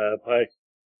piling up.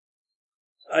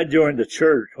 I joined the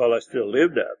church while I still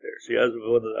lived out there. See, I was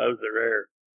the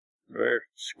rare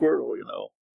squirrel, you know.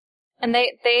 And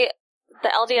the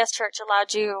LDS Church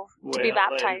allowed you to be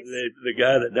baptized. The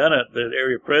guy that done it, the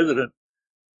area president,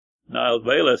 Niles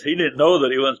Bayless, he didn't know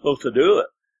that he wasn't supposed to do it.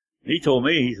 He told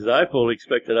me, he says, I fully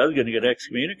expected I was going to get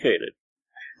excommunicated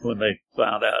when they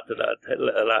found out that I'd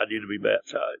allowed you to be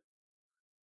baptized.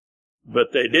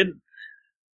 But they didn't.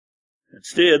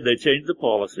 Instead, they changed the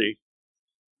policy,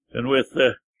 And with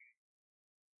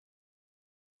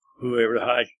whoever, the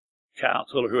high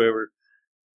council or whoever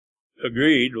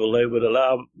agreed, well, they would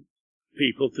allow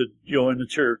people to join the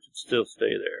church and still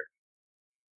stay there.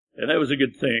 And that was a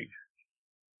good thing,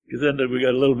 because then we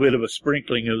got a little bit of a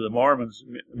sprinkling of the Mormons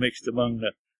mixed among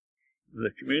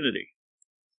the community.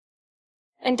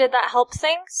 And did that help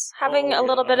things, having a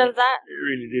little bit of that? It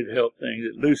really did help things.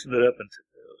 It loosened it up,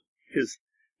 because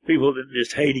people didn't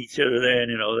just hate each other then,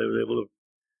 they were able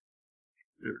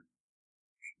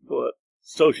to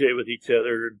associate with each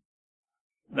other.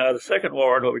 Now, the Second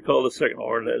Ward, what we call the Second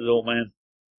Ward, that was old man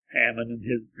Hammond and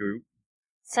his group.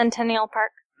 Centennial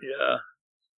Park. Yeah.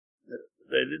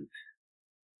 They didn't.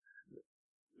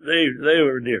 They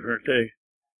were different.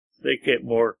 They kept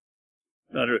more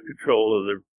under control of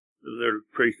their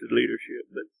priesthood leadership.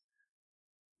 But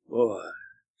boy,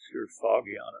 it's sure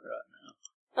foggy on it right now.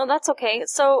 No, that's okay.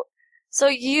 So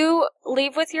you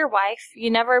leave with your wife. You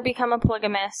never become a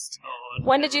polygamist. Oh,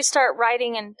 when did you start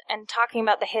writing and talking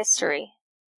about the history?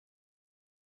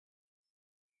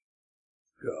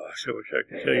 Gosh, I wish I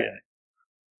could tell you a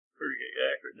pretty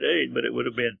accurate date, but it would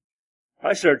have been.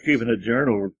 I started keeping a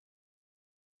journal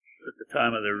at the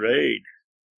time of the raid,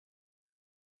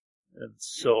 and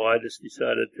so I just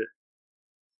decided to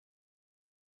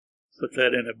put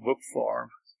that in a book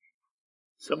form.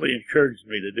 Somebody encouraged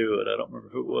me to do it. I don't remember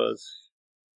who it was.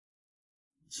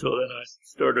 So then I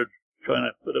started trying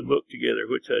to put a book together,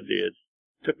 which I did.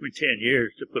 It took me 10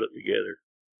 years to put it together.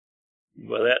 And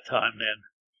by that time then,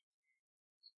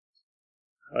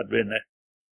 I'd been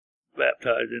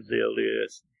baptized into the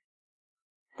LDS.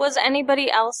 Was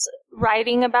anybody else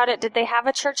writing about it? Did they have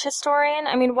a church historian?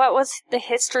 I mean, what was the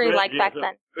history like back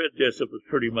then? Fred Jessup was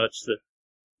pretty much the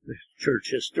church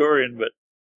historian, but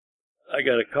I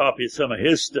got a copy of some of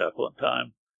his stuff one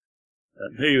time,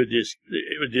 and it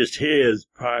was just his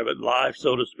private life,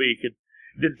 so to speak. It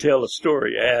didn't tell the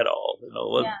story at all,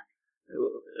 Yeah.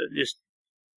 It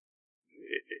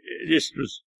just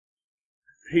was.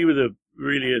 He was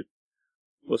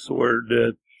what's the word?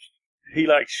 He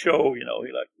liked show, he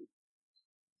liked to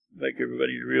make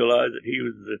everybody realize that he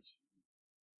was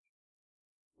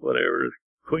the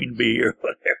queen bee or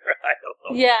whatever. I don't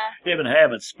know. Yeah. Him and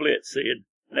Hammond split, see, and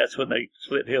that's when they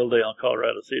split Hilldale and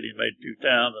Colorado City and made 2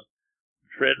 towns. And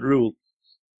Fred ruled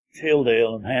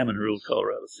Hilldale and Hammond ruled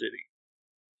Colorado City.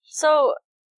 So,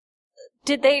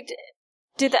 did the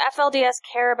FLDS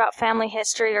care about family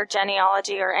history or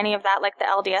genealogy or any of that like the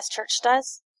LDS Church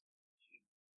does?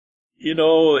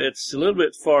 It's a little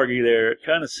bit foggy there. It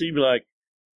kind of seemed like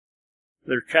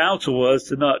their counsel was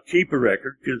to not keep a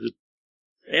record because the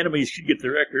enemies could get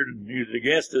the record and use it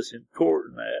against us in court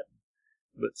and that.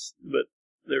 But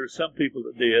there were some people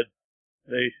that did.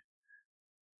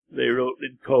 They wrote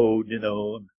in code, and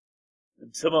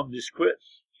some of them just quit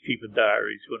keeping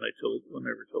diaries when they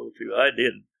were told to. I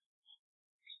didn't.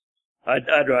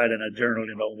 I'd write in a journal,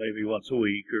 maybe once a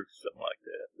week or something like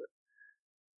that. But.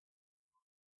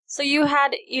 So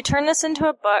you turned this into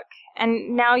a book,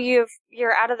 and now you're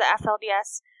out of the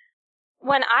FLDS.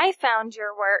 When I found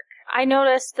your work, I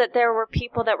noticed that there were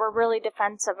people that were really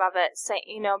defensive of it,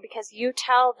 because you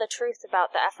tell the truth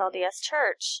about the FLDS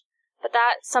Church, but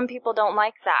some people don't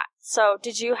like that. So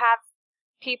did you have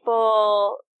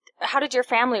people, how did your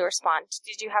family respond?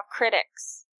 Did you have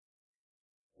critics?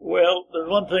 Well, there's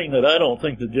one thing that I don't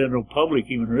think the general public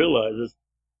even realizes,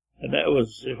 and that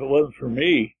was if it wasn't for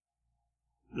me,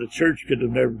 the church would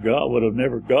have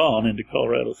never gone into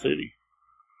Colorado City.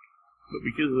 But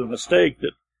because of the mistake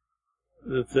that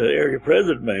the area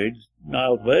president made,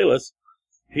 Niles Bayless,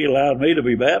 he allowed me to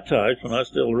be baptized when I was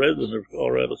still a resident of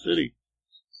Colorado City.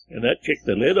 And that kicked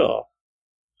the lid off.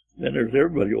 Then there's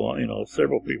everybody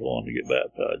several people wanting to get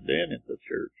baptized in at the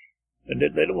church. And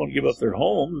they don't want to give up their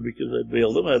homes because they'd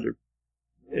build them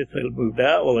if they moved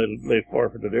out, well, they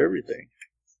forfeited everything.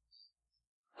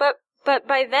 But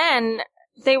by then,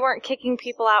 they weren't kicking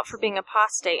people out for being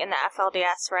apostate in the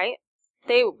FLDS, right?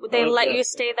 They let you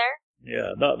stay there?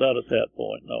 Yeah, not at that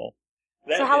point, no.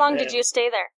 So how long did you stay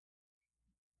there?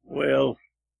 Well,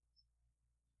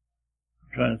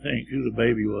 I'm trying to think who the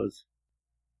baby was.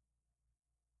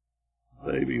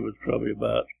 The baby was probably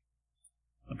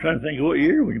I'm trying to think of what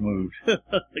year we moved. I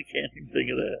can't even think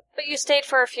of that. But you stayed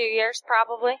for a few years,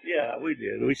 probably? Yeah, we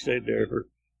did. We stayed there for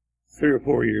 3 or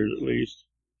 4 years at least.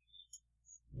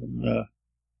 And, of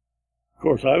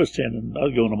course, I was going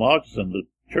to Moccasin to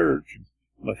church,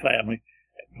 my family.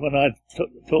 When I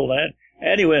told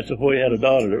Annie went before he had a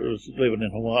daughter that was living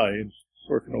in Hawaii and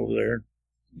working over there.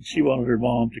 And she wanted her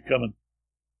mom to come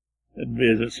and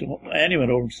visit. So Annie went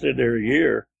over and stayed there a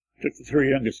year, took the 3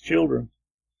 youngest children.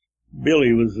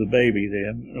 Billy was the baby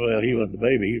then. Well, he wasn't the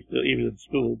baby. He was in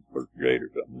school, first grade or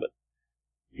something, but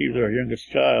he was our youngest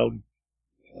child.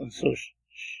 And so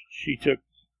she took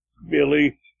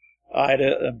Billy,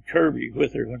 Ida, and Kirby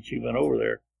with her when she went over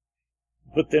there.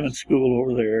 Put them in school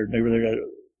over there, and they were there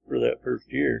for that first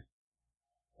year.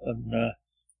 And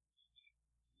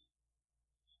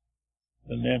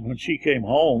then when she came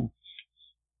home,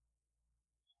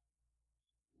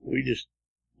 we just,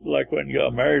 like when you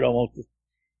got married almost the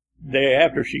day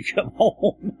after she come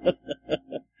home.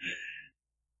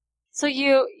 So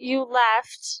you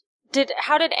left.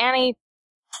 How did Annie,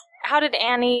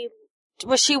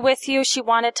 was she with you? She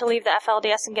wanted to leave the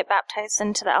FLDS and get baptized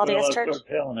into the LDS church? I started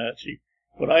telling that.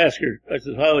 When I asked her, I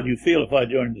said, how would you feel if I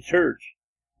joined the church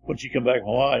when she come back from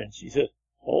Hawaii? And she said,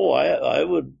 oh, I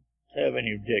wouldn't have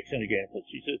any objection against it.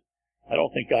 She said, I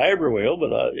don't think I ever will,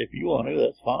 but if you want to,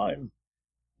 that's fine.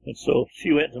 And so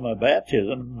she went to my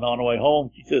baptism, and on the way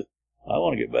home, she said, I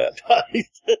want to get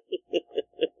baptized.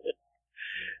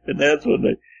 And that's when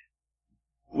they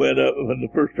went up, when the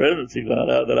first presidency found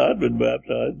out that I'd been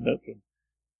baptized, and that's when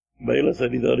Bela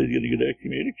said he thought he was going to get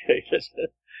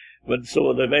excommunicated. But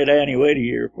so they made Annie wait a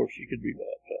year before she could be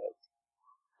baptized.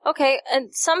 Okay,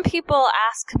 and some people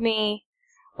ask me,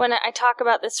 when I talk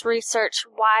about this research,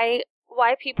 why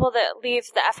people that leave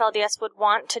the FLDS would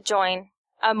want to join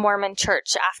a Mormon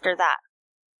church after that.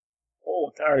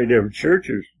 Oh, entirely different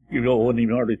churches. You wouldn't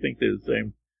even hardly think they're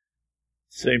the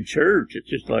same church. It's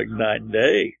just like night and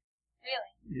day.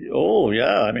 Really? Oh,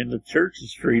 yeah. I mean, the church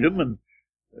is freedom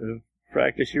and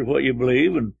practice what you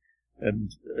believe, and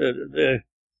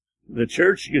the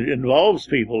church involves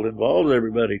people, involves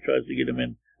everybody, tries to get them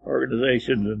in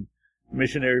organizations and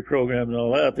missionary programs and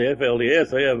all that. The FLDS,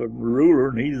 they have a ruler,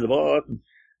 and he's the boss, and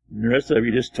the rest of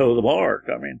you just toe the mark.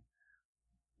 I mean,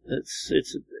 it's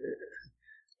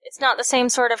not the same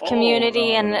sort of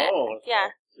community, and yeah. Not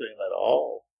the same at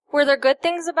all. Were there good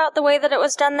things about the way that it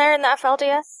was done there in the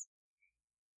FLDS?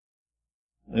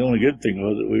 The only good thing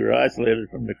was that we were isolated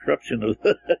from the corruption of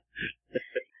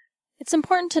It's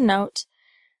important to note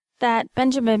that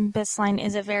Benjamin Bisline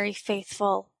is a very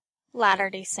faithful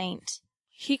Latter-day Saint.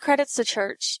 He credits the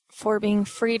church for being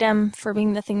freedom, for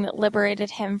being the thing that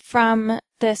liberated him from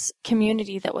this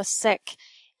community that was sick.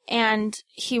 And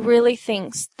he really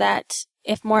thinks that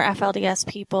if more FLDS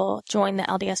people joined the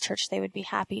LDS church, they would be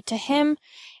happy. To him,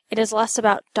 it is less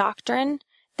about doctrine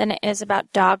than it is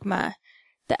about dogma.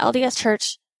 The LDS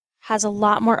church has a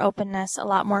lot more openness, a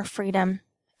lot more freedom,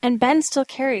 and Ben still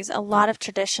carries a lot of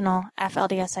traditional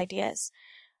FLDS ideas.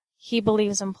 He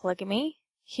believes in polygamy.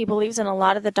 He believes in a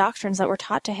lot of the doctrines that were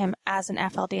taught to him as an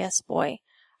FLDS boy.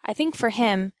 I think for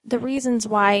him, the reasons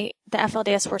why the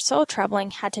FLDS were so troubling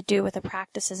had to do with the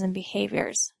practices and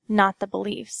behaviors, not the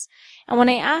beliefs. And when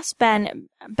I asked Ben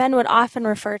would often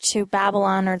refer to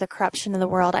Babylon or the corruption of the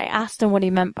world. I asked him what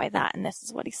he meant by that, and this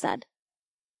is what he said.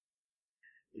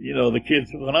 You know, the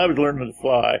kids, when I was learning to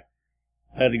fly,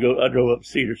 I drove up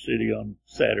Cedar City on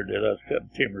Saturday. I was cutting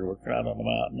timber, working out on the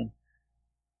mountain.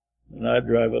 And I'd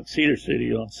drive up Cedar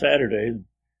City on Saturday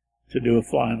to do a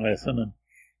flying lesson.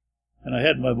 And I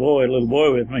had my little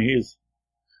boy with me. He's,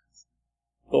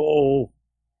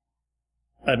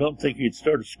 I don't think he'd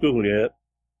started school yet,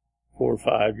 4 or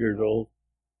 5 years old.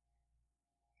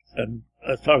 And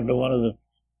I was talking to one of the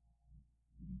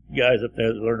guys up there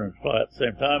that was learning to fly at the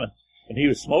same time, and he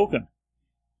was smoking.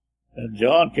 And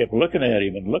John kept looking at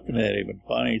him, and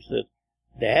finally he said,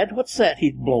 Dad, what's that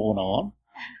he's blowing on?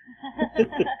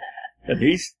 And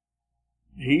he's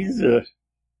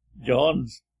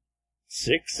John's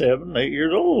 6, 7, 8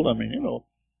 years old. I mean, you know.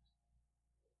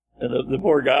 And the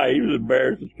poor guy, he was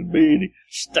embarrassed as could be, and he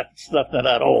stuffed that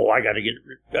out. Oh, I gotta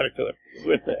go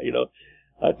with that, you know.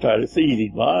 I tried to seize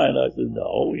his mind. I said,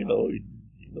 no, you know, you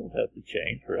don't have to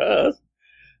change for us.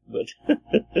 But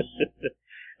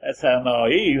that's how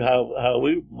naive,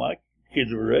 my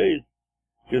kids were raised.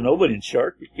 Because nobody in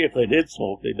Shark, if they did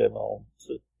smoke, they did all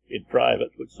in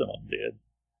private, which some of them did.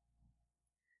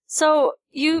 So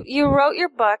you wrote your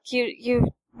book. You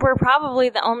were probably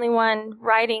the only one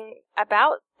writing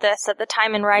about this at the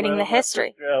time and writing the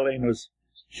history. Arlene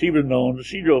she was known.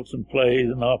 She wrote some plays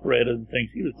and operettas and things.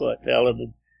 She was quite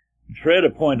talented. Fred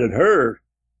appointed her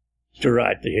to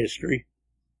write the history.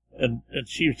 And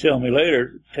she was telling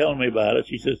me about it.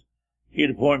 She says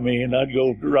he'd appoint me and I'd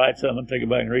go to write something and take it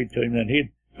back and read it to him. And then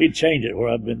he'd change it where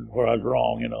I was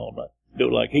wrong, you know, and do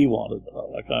it like he wanted, not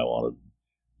like I wanted.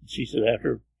 She said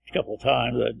after a couple of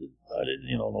times I didn't,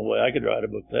 you know, no way I could write a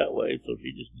book that way, so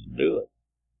she just didn't do it.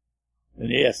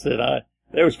 And yes,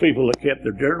 there was people that kept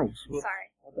their journals. Sorry.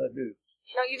 What did I do?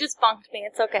 No, you just bunked me.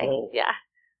 It's okay. Oh. Yeah.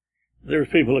 there was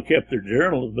people who kept their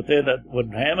journals, but then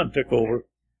when Hammond took over,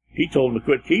 he told them to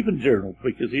quit keeping journals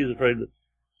because he was afraid that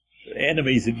the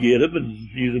enemies would get them and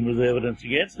use them as evidence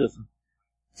against us. And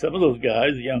some of those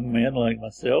guys, young men like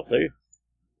myself,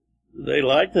 they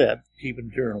liked that,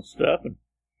 keeping journal stuff, and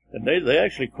they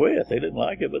actually quit. They didn't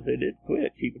like it, but they did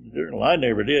quit keeping the journal. I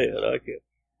never did.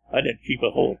 I didn't keep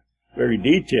a whole very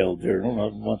detailed journal,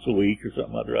 not once a week or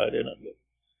something I'd write in it.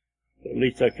 But at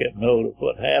least I kept note of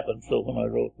what happened, so when I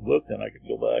wrote the book, then I could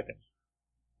go back and...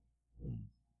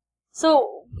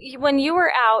 So, when you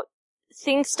were out,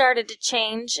 things started to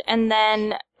change, and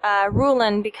then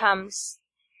Rulon becomes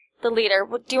the leader.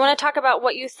 Do you want to talk about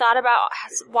what you thought about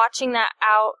watching that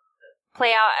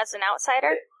play out as an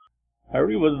outsider? I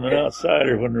really wasn't an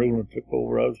outsider when Rulon took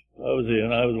over. I was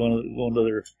one of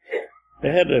their...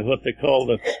 They had what they called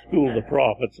the School of the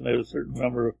Prophets, and there was a certain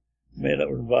number of men that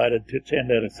were invited to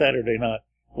attend at a Saturday night,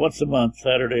 once a month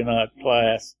Saturday night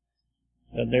class,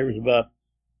 and there was about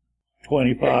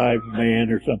 25 men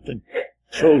or something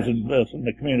chosen from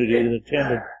the community that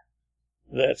attended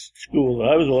that school.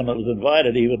 I was the one that was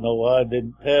invited, even though I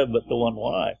didn't have but the one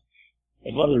wife.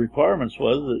 And one of the requirements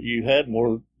was that you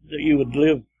would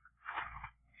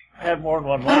have more than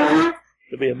one wife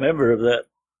to be a member of that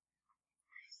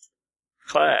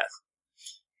class.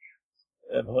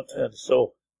 And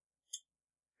so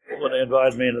when they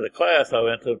invited me into the class, I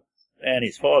went to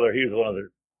Annie's father. He was one of the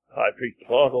high priest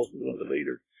apostles, one of the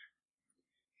leaders.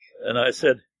 And I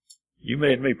said, you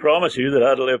made me promise you that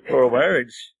I'd live for a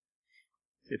marriage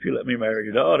if you let me marry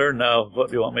your daughter. Now, what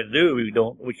do you want me to do?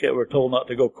 We're told not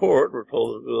to go court. We're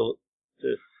told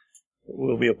that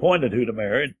we'll be appointed who to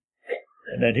marry.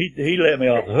 And then he let me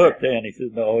off the hook then. He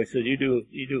said, no, he said, you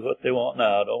do what they want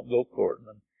now. Don't go courting.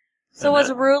 So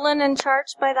was Rulon in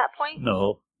charge by that point?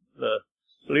 No.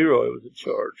 Leroy was in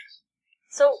charge.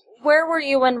 So where were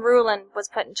you when Rulon was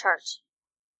put in charge?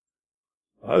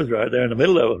 I was right there in the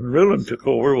middle of it. When Rulon took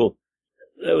over, well,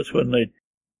 that was when they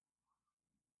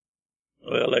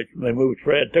moved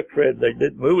Fred, took Fred. They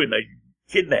didn't move him. They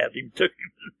kidnapped him, took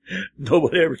him.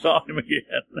 Nobody ever saw him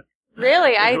again.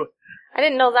 Really? I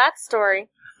didn't know that story.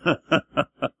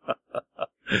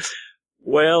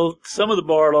 Well, some of the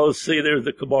Barlows, there's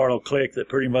the Barlow clique that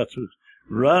pretty much was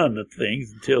running the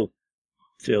things until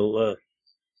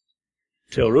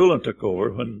Rulon took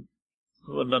over. When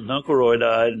Uncle Roy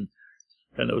died,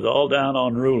 and it was all down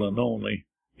on Rulon only.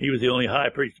 He was the only high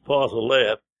priest apostle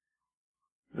left.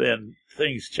 Then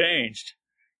things changed,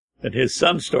 and his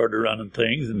son started running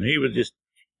things, and he was just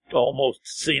almost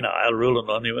senile, Rulon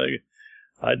anyway.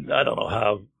 I don't know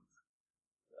how.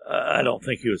 I don't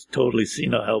think he was totally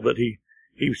senile, but he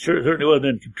certainly wasn't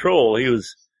in control. He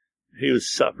was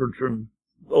suffering from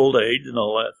old age and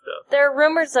all that stuff. There are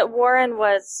rumors that Warren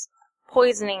was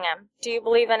poisoning him. Do you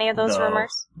believe any of those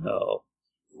rumors? No,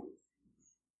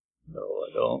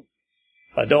 I don't.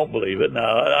 I don't believe it.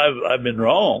 Now, I've been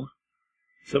wrong.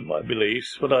 Some of my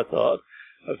beliefs, what I thought.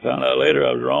 I found out later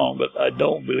I was wrong, but I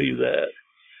don't believe that.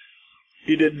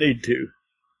 He didn't need to.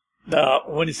 Now,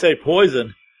 when you say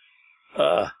poison,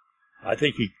 I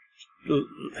think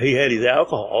he had his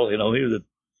alcohol.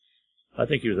 I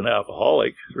think he was an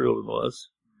alcoholic. Rulon was,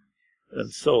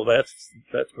 and so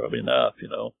that's probably enough.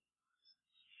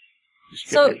 Just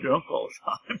get drunk all the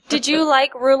time. Did you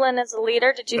like Rulon as a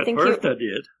leader? Did you think I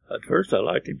did. At first I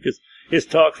liked him because his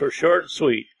talks were short and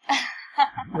sweet.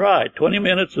 Right, 20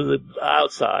 minutes was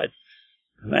outside.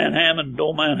 Old man Hammond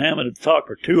had talked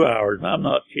for 2 hours, and I'm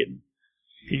not kidding.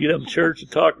 You get up in church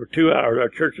and talk for 2 hours. Our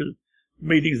church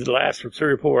meetings would last for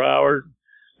 3 or 4 hours.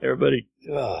 Everybody,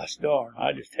 gosh darn,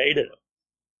 I just hated him.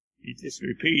 He'd just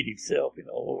repeat himself,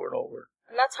 over and over.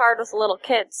 And that's hard with little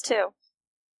kids too.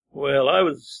 Well, I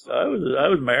was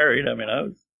married. I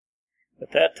was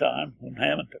at that time when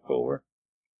Hammond took over.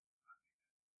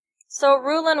 So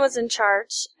Rulon was in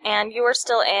charge, and you were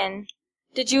still in.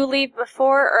 Did you leave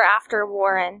before or after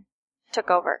Warren took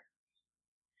over?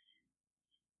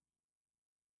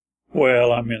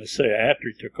 Well, I'm going to say after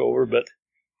he took over, but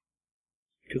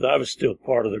because I was still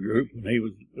part of the group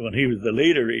when he was the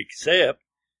leader, except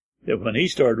that when he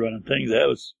started running things, that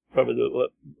was probably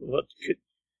what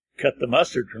cut the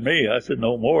mustard for me. I said,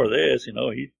 no more of this,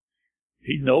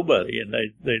 he's nobody, and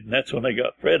that's when they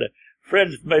got Fred. Fred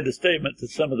made the statement to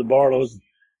some of the Barlows,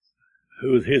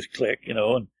 who was his clique,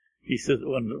 and he said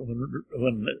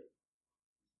when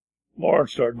Warren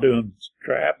started doing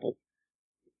crap,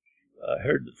 I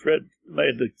heard that Fred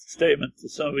made the statement to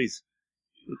some of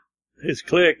his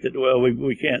clique that, well,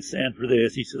 we can't stand for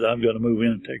this. He says, I'm going to move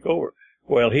in and take over.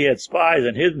 Well, he had spies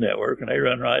in his network, and they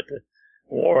run right to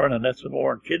Warren, and that's when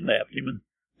Warren kidnapped him and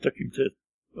took him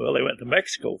they went to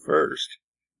Mexico first.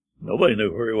 Nobody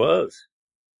knew where he was.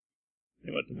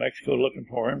 He went to Mexico looking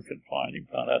for him, couldn't find him.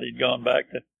 Found out he'd gone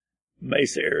back to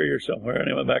Mesa area or somewhere, and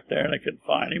he went back there and they couldn't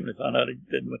find him. They found out he'd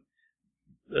been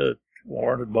with,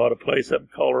 Warren had bought a place up in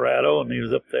Colorado, and he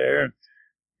was up there, and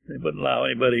they wouldn't allow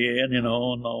anybody in, and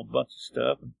a bunch of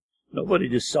stuff. And nobody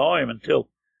just saw him until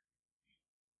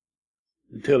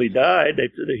he died.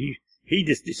 He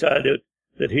just decided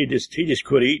that he just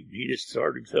quit eating. He just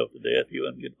starved himself to death.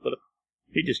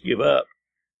 He just give up.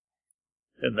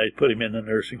 And they put him in the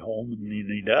nursing home, and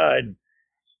he died.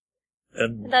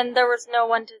 And then there was no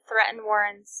one to threaten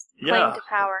Warren's claim to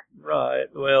power. Right.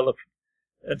 Well,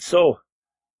 and so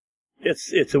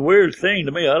it's a weird thing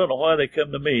to me. I don't know why they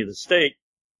come to me. The state,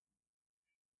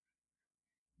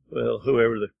 well,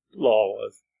 whoever the law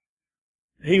was,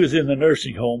 he was in the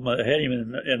nursing home. I had him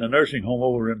in the nursing home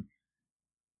over in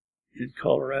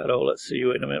Colorado. Let's see.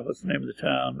 Wait a minute. What's the name of the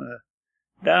town?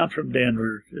 Down from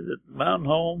Denver. Is it Mountain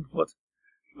Home?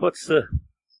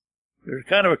 There's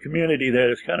kind of a community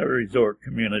there. It's kind of a resort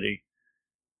community.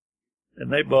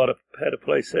 And they had a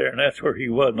place there, and that's where he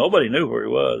was. Nobody knew where he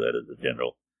was. That is, the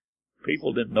general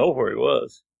people didn't know where he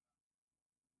was.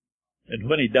 And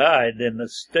when he died, then the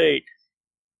state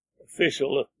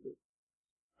official,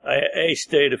 a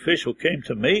state official came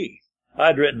to me.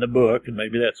 I'd written the book, and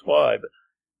maybe that's why, but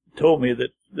told me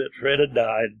that Fred had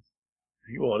died.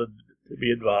 He wanted to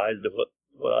be advised of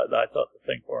what I thought the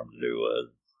thing for him to do was.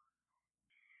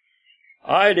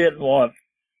 I didn't want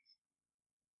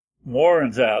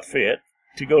Warren's outfit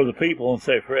to go to the people and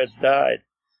say Fred's died.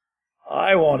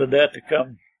 I wanted that to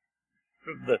come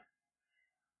from the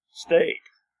state.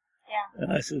 Yeah.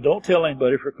 And I said, don't tell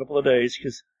anybody for a couple of days,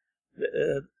 because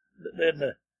then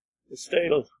the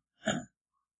state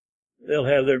they'll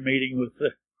have their meeting with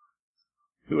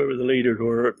whoever the leaders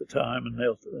were at the time, and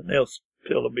they'll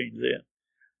spill the beans in.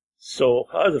 So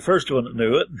I was the first one that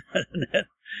knew it, and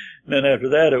then after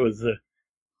that it was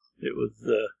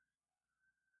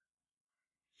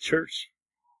church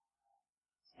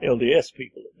LDS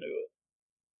people that knew it,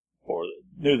 or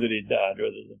knew that he died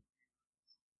rather than.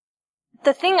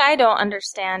 The thing I don't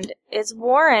understand is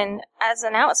Warren, as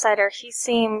an outsider,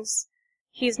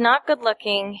 he's not good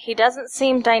looking, he doesn't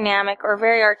seem dynamic or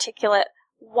very articulate.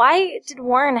 Why did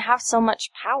Warren have so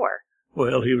much power?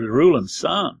 Well, he was Ruland's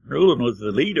son. Ruland was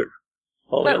the leader.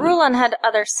 But Ruland had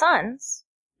other sons.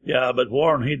 Yeah, but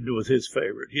Warren, was his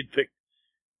favorite. He'd picked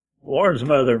Warren's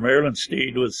mother, Marilyn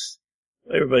Steed,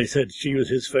 everybody said she was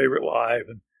his favorite wife.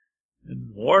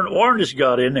 And Warren just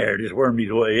got in there, just wormed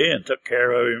his way in, took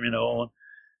care of him, and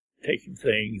taking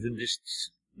things, and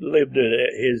just lived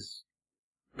at his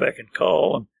beck and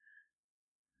call.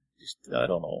 And I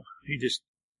don't know, he just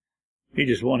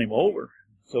won him over.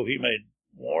 So he made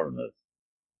Warren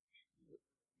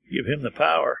give him the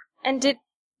power. And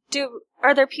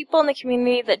are there people in the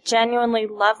community that genuinely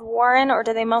love Warren, or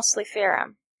do they mostly fear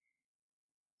him?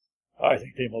 I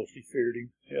think they mostly feared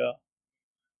him, yeah.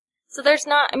 So there's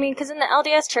not, because in the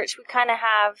LDS Church we kind of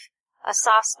have a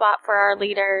soft spot for our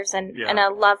leaders and a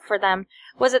love for them.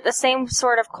 Was it the same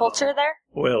sort of culture there?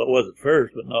 Well, it was at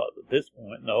first, but not at this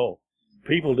point, no.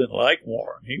 People didn't like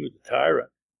Warren. He was a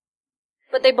tyrant.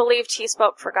 But they believed he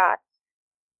spoke for God.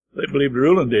 They believed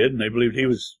Ruland did, and they believed he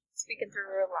was speaking through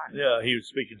Ruland. Yeah, he was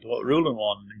speaking to what Ruland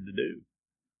wanted him to do.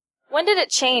 When did it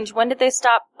change? When did they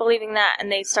stop believing that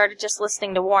and they started just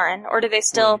listening to Warren? Or do they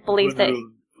still believe that?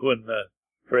 When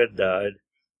Fred died.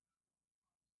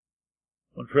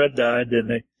 When Fred died,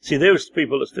 then there was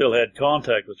people that still had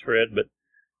contact with Fred, but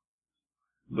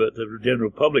the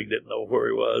general public didn't know where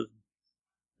he was.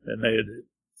 And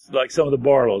like some of the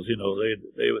Barlows,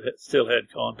 they still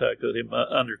had contact with him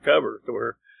undercover, to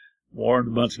where Warren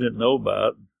and Bunch didn't know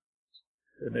about,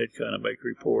 and they'd kind of make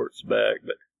reports back.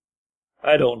 But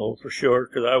I don't know for sure,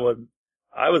 because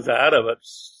I was out of it,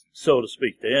 so to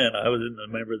speak. Then I was a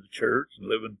member of the church and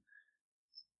living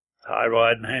high,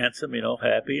 wide, and handsome,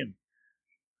 happy, and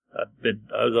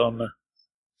I was on the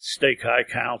Stake High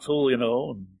Council,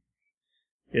 and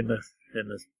in the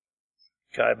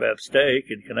Kaibab Stake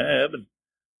in Kanab, and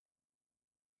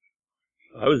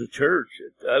I was a church.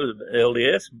 I was an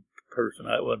LDS person.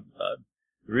 I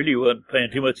really wasn't paying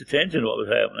too much attention to what was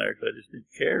happening there, because I just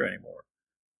didn't care anymore.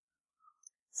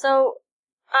 So,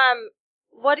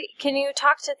 can you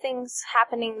talk to things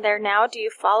happening there now? Do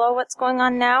you follow what's going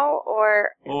on now,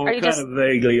 or are you kind of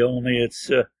vaguely? Only it's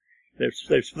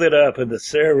they've split up into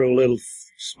several little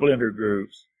splinter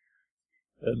groups,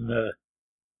 and of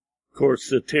course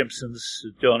the Timpsons,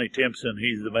 Johnny Timpson,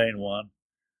 he's the main one,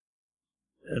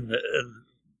 and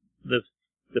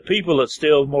the people that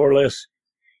still more or less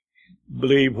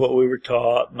believe what we were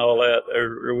taught and all that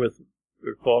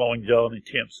are following Johnny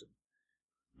Timpson.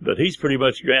 But he's pretty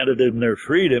much granted them their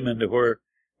freedom into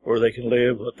where they can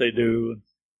live, what they do,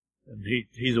 and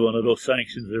he's one of those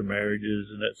sanctions their marriages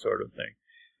and that sort of thing.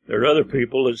 There are other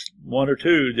people, there's one or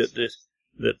two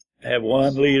that have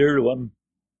one leader,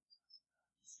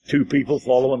 two people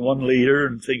following one leader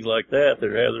and things like that. They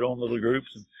have their own little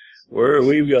groups, and where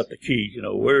we've got the key,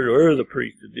 we're the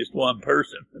priest of just one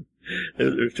person.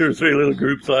 There's 2 or 3 little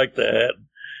groups like that.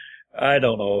 I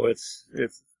don't know. It's.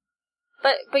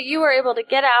 But you were able to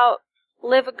get out,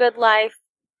 live a good life,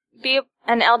 be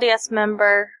an LDS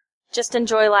member, just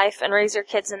enjoy life and raise your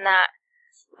kids in that.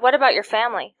 What about your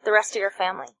family, the rest of your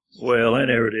family? Well, I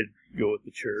never did go with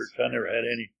the church. I never had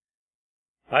any.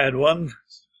 I had one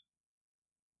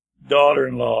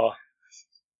daughter-in-law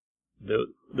that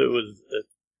was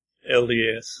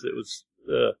LDS. It was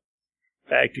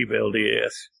active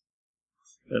LDS.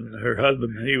 And her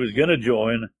husband, he was going to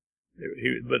join,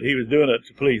 but he was doing it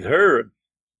to please her.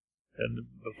 And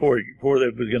before they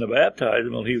was going to baptize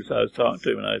him, I was talking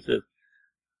to him, and I said,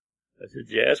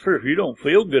 Jasper, if you don't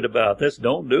feel good about this,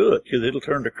 don't do it, because it'll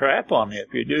turn to crap on you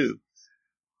if you do.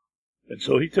 And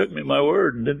so he took me at my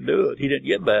word and didn't do it. He didn't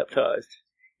get baptized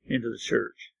into the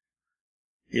church.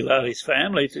 He allowed his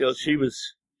family to, she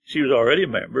was already a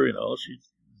member, and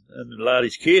allowed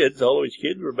his kids, all of his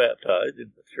kids were baptized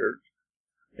in the church.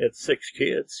 He had 6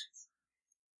 kids.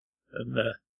 And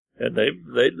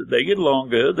they get along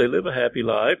good. They live a happy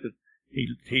life.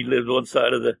 He lives one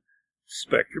side of the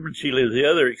spectrum, and she lives the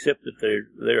other, except that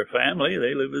they're a family.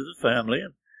 They live as a family,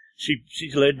 and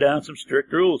she's laid down some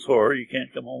strict rules for her. You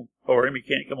can't come home, or him, he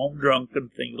can't come home drunk and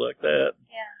things like that.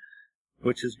 Yeah.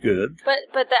 Which is good.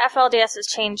 But the FLDS has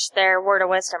changed their word of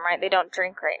wisdom, right? They don't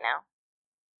drink right now.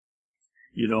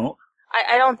 You don't?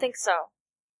 I don't think so.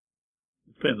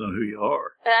 Depends on who you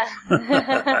are.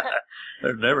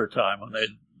 There's never a time when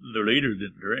the leaders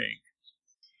didn't drink.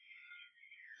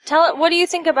 What do you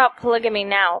think about polygamy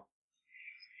now?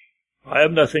 I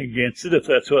have nothing against it if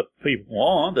that's what people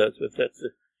want. I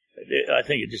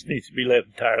think it just needs to be left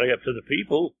entirely up to the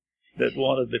people that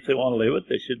want it. If they want to live it,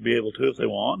 they should be able to if they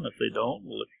want. If they don't,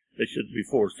 well, they shouldn't be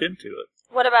forced into it.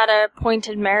 What about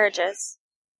appointed marriages?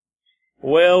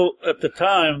 Well, at the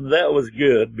time, that was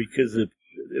good because it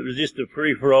was just a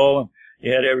free-for-all, and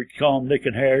you had every Tom, Dick,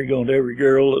 and Harry going to every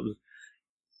girl that was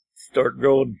start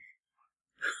growing.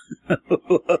 Can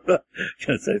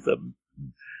I say something?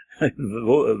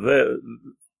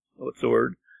 What's the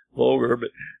word? Vulgar,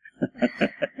 but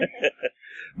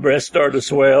breasts start to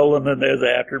swell, and then there's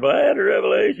I had a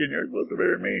revelation. You're supposed to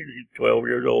marry me. You're 12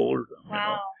 years old or something.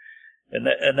 Wow.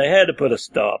 And they had to put a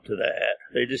stop to that.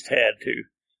 They just had to.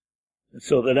 And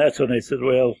so then that's when they said,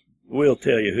 well, we'll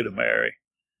tell you who to marry.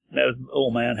 And that was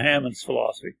old man Hammond's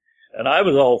philosophy. And I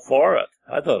was all for it.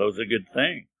 I thought it was a good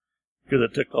thing because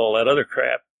it took all that other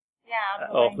crap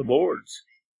off the boards.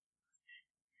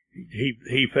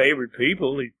 He favored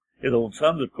people. His own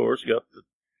sons, of course, got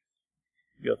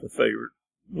the favorite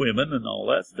women and all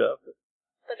that stuff.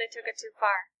 But they took it too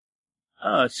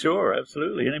far. Sure,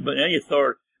 absolutely. Any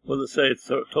authority, what does it say? It's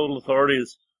total authority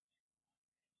is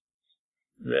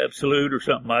absolute or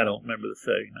something. I don't remember the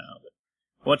saying now.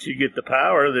 But once you get the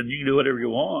power, then you can do whatever you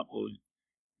want. Well,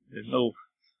 there's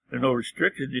no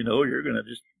restrictions. You're going to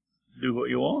just do what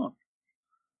you want.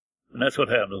 And that's what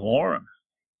happened with Warren.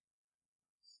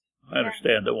 I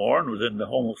understand that Warren was in the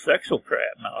homosexual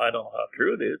crap. Now, I don't know how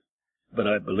true it is, but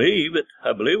I believe it.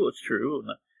 I believe it was true, and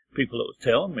the people that was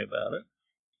telling me about it.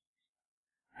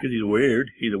 Because he's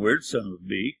weird. He's a weird son of a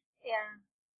bee. Yeah.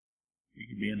 He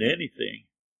can be into anything.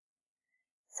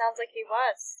 Sounds like he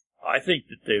was. I think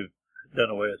that they've done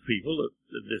away with people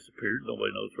that disappeared.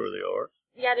 Nobody knows where they are.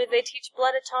 Yeah, did they teach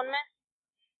blood atonement?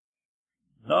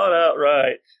 Not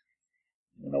outright.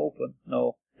 In open,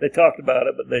 no. They talked about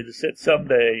it, but they just said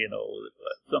someday,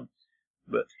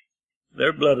 but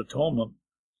their blood atonement,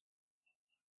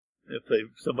 if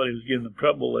somebody was giving them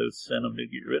trouble, they would send them to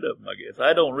get rid of them, I guess.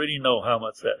 I don't really know how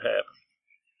much that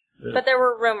happened. But there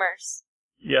were rumors.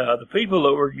 Yeah, the people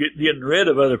that were getting rid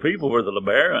of other people were the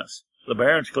LeBarons.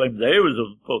 LeBarons claimed they were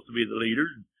supposed to be the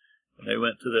leaders, and they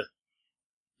went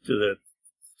to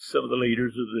some of the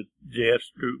leaders of the JF's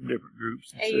group, different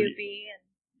groups. And AUB said,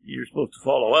 you're supposed to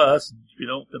follow us. And if you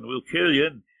don't, then we'll kill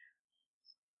you.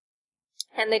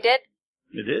 And they did?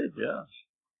 They did, yeah.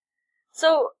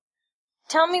 So,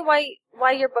 tell me why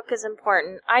your book is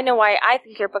important. I know why I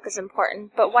think your book is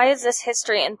important, but why is this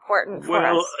history important for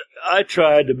us? Well, I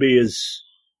tried to be as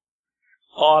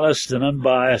honest and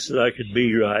unbiased as I could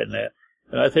be writing that.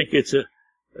 And I think it's a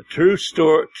true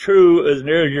story, true as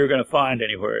near as you're going to find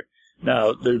anywhere.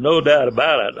 Now, there's no doubt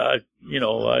about it.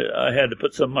 I had to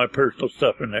put some of my personal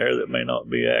stuff in there that may not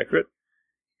be accurate.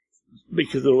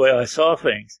 because of the way I saw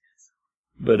things.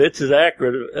 But it's as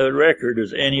accurate a record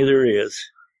as any there is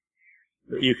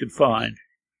that you could find.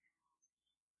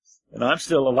 And I'm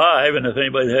still alive, and if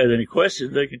anybody has any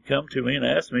questions, they can come to me and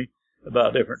ask me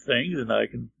about different things, and I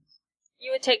can...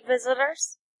 You would take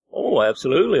visitors? Oh,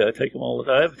 absolutely. I take them all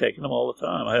the time. I've taken them all the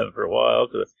time. I haven't for a while,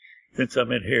 because since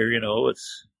I'm in here,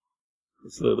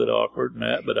 it's a little bit awkward and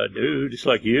that, but I do, just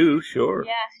like you, sure.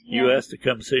 Yeah. You asked to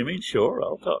come see me, sure,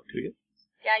 I'll talk to you.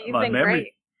 Yeah, you've been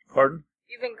great. Pardon?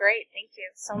 You've been great. Thank you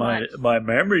so much. My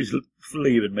memory's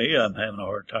leaving me. I'm having a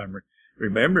hard time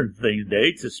remembering things,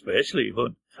 dates especially,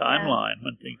 timeline,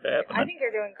 when things happen. I think you're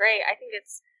doing great. I think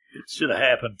it should have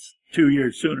happened 2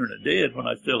 years sooner than it did, when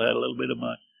I still had a little bit of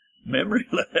my memory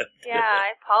left. Yeah,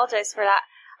 I apologize for that.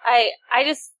 I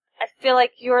feel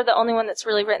like you're the only one that's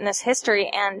really written this history,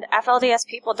 and FLDS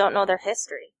people don't know their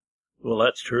history. Well,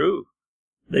 that's true.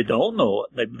 They don't know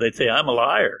it. They say I'm a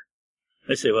liar.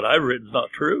 They say what I've written's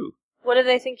not true. What do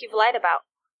they think you've lied about?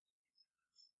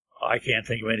 I can't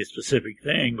think of any specific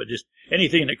thing, but just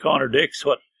anything that contradicts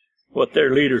what their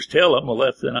leaders tell them, well,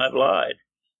 then I've lied.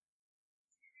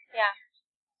 Yeah.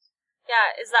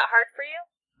 Yeah, is that hard for you?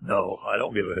 No, I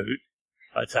don't give a hoot.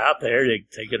 It's out there. They can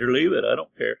take it or leave it. I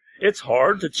don't care. It's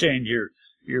hard to change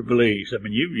your beliefs. I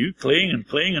mean, you cling and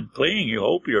cling and cling. You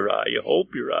hope you're right. You hope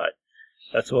you're right.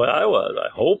 That's the way I was. I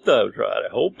hoped I was right.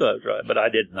 I hoped I was right. But I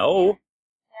didn't know.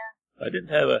 Yeah. I didn't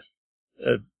have a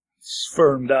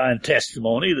firm dying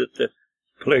testimony that the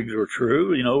plagues were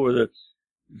true,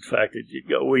 in fact, it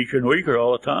got weaker and weaker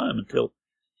all the time until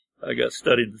I got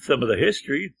studied some of the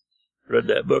history, read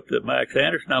that book that Max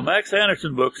Anderson. Now, Max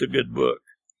Anderson book's a good book.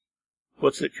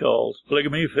 What's it called?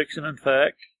 Polygamy, Fiction, and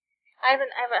Fact? I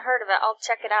haven't heard of it. I'll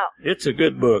check it out. It's a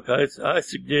good book. I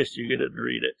suggest you get it and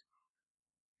read it.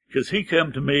 Because he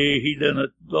come to me, he done a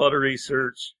lot of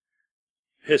research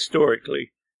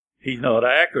historically. He's not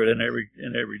accurate in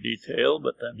every detail,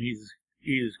 but then he's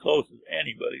as close as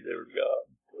anybody's ever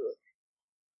gotten to it.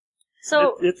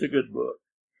 So it's a good book.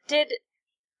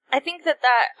 I think that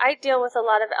I deal with a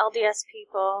lot of LDS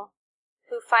people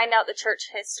who find out the church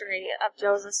history of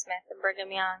Joseph Smith and Brigham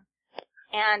Young,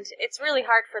 and it's really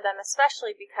hard for them,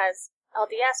 especially because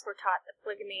LDS were taught that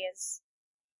polygamy is.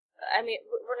 I mean,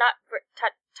 we're not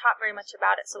taught very much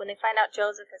about it. So when they find out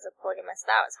Joseph is a polygamist,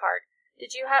 that was hard.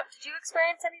 Did you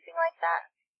experience anything like that?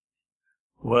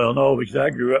 Well, no, because I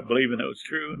grew up believing it was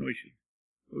true and we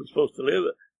were supposed to live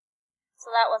it. So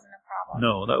that wasn't a problem?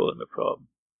 No, that wasn't a problem.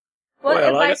 What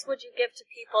advice would you give to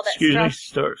people that Excuse me,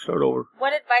 start over.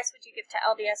 What advice would you give to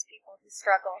LDS people who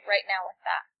struggle right now with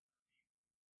that?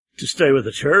 To stay with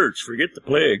the church. Forget the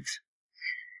plagues.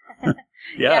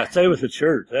 Yeah, stay with the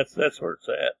church. That's where it's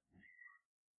at.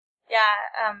 Yeah,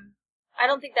 I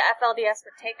don't think the FLDS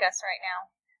would take us right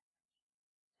now.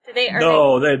 Do they?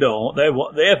 No, they don't.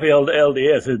 The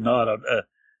FLDS is not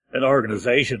an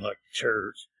organization like the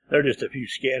church. They're just a few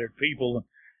scattered people,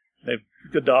 and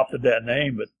they've adopted that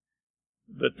name,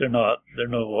 but they're not.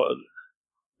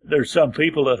 There's some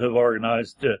people that have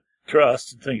organized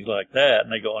trusts and things like that,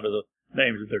 and they go under the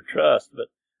names of their trust, but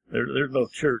there's no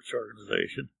church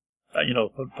organization,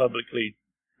 publicly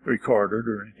recorded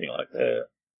or anything like that.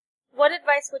 What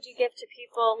advice would you give to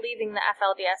people leaving the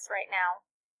FLDS right now?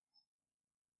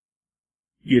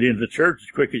 Get into the church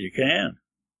as quick as you can.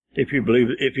 If you believe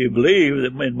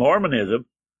that in Mormonism,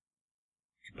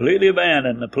 completely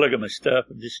abandon the polygamous stuff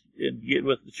and just get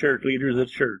with the church leaders of the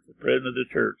church, the president of the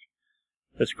church,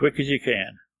 as quick as you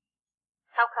can.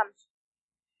 How come?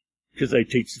 Because they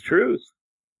teach the truth.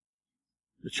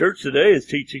 The church today is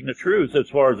teaching the truth as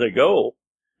far as they go.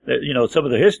 Some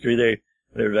of the history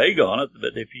they're vague on it,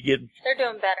 but if you get, they're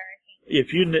doing better.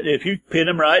 If you pin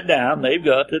them right down, they've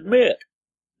got to admit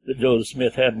that Joseph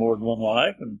Smith had more than one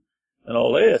wife and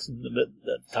all this. And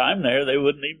the time there, they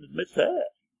wouldn't even admit that.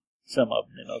 Some of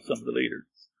them, some of the leaders.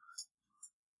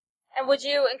 And would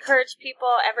you encourage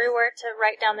people everywhere to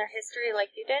write down their history like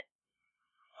you did?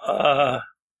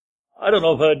 I don't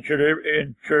know if I'd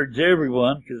encourage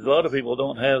everyone, because a lot of people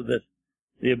don't have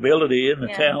the ability and the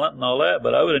talent and all that,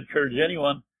 but I would encourage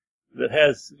anyone that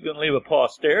going to leave a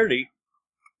posterity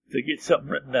to get something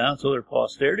written down so their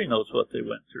posterity knows what they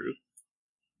went through.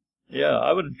 Yeah,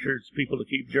 I would encourage people to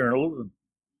keep journals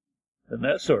and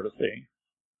that sort of thing.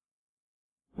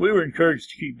 We were encouraged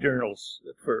to keep journals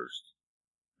at first,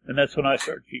 and that's when I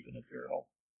started keeping a journal.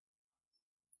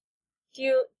 Do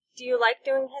you like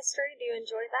doing history? Do you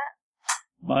enjoy that?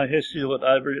 My history, what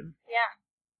I've written? Yeah.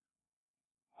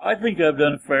 I think I've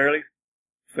done a fairly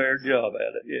fair job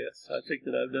at it, yes. I think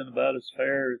that I've done about as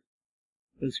fair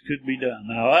as could be done.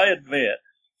 Now, I admit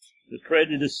the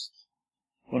prejudice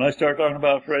when I start talking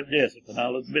about Fred Jessup, and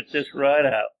I'll admit this right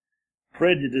out,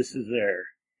 prejudice is there,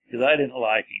 because I didn't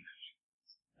like him.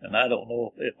 And I don't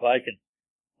know if I can,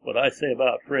 what I say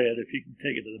about Fred, if you can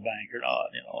take it to the bank or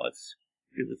not, it's,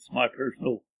 because it's my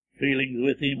personal feelings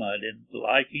with him. I didn't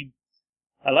like him.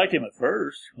 I liked him at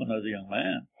first when I was a young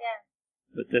man. Yeah.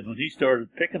 But then when he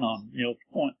started picking on,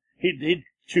 point, he'd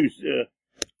choose,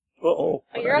 Oh,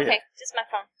 you're okay. Just my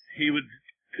phone. He would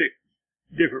pick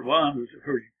different ones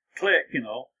for click,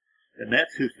 and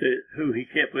that's who he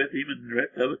kept with him, and the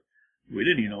rest of it, we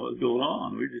didn't even know what was going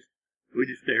on. We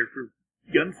just there for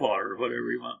gun fodder or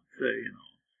whatever you want to say,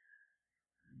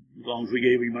 As long as we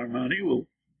gave him our money, well,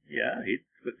 yeah, he'd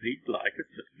like us,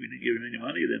 but if we didn't give him any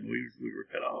money, then we were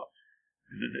cut off.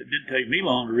 And then it didn't take me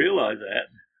long to realize that,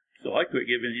 so I quit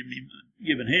giving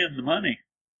him the money.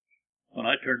 When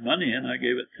I turned money in, I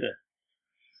gave it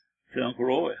to Uncle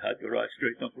Roy. I'd go right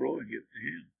straight to Uncle Roy and give it to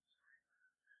him.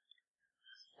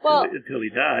 Well, until he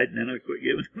died, and then I quit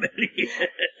giving him money.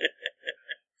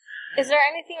 Is there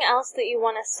anything else that you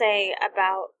want to say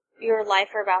about your life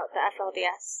or about the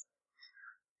FLDS?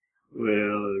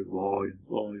 Well, there's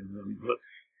volumes. I mean,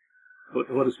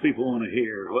 what does people want to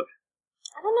hear? What?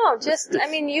 I don't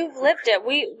know. You've lived it.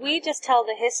 We just tell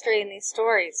the history in these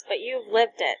stories, but you've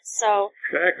lived it, so.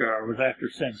 Krakauer was after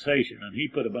sensation, and he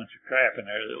put a bunch of crap in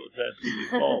there that was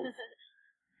absolutely false.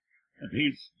 And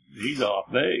he's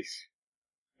off base.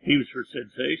 He was for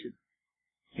sensation.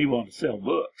 He wanted to sell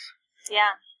books.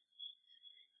 Yeah.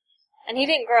 And he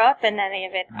didn't grow up in any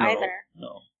of it either.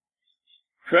 No.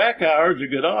 Krakauer's a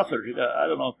good author. I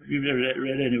don't know if you've ever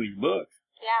read any of his books.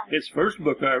 Yeah. His first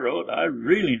book I wrote, I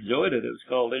really enjoyed it. It was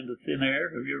called Into Thin Air.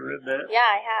 Have you ever read that? Yeah,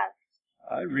 I have.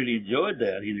 I really enjoyed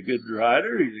that. He's a good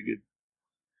writer. He's a good,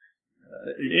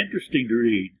 interesting to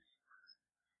read.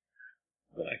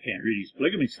 But I can't read his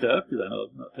polygamy stuff because I know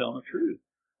I'm not telling the truth.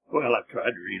 Well, I've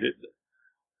tried to read it, but.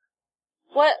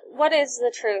 What is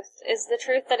the truth? Is the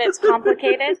truth that it's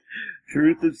complicated?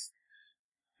 Truth is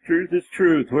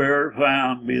truth, where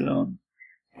found, be it on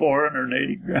foreign or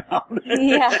native ground.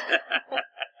 Yeah.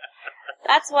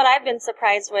 That's what I've been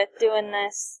surprised with doing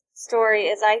this story,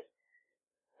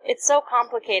 it's so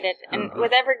complicated, and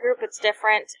with every group it's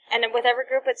different, and with every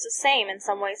group it's the same in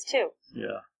some ways too.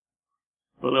 Yeah.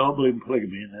 Well, they all believe in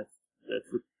polygamy, and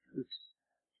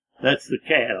that's the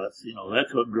catalyst,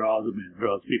 that's what draws them in,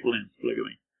 draws people into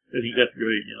polygamy. I think that's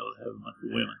great, to have a bunch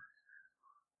of women.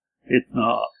 It's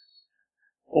not.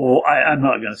 Oh, I'm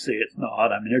not going to say it's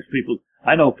not. I mean,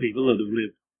 I know people that have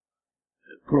lived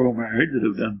pro-marriage that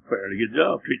have done a fairly good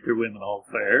job, treat their women all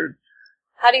fair.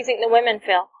 How do you think the women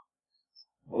feel?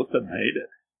 Most of them hate it.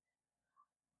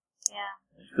 Yeah.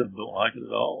 Some of them don't like it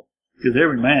at all. Because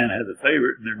every man has a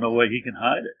favorite, and there's no way he can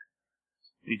hide it.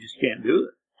 He just can't do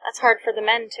it. That's hard for the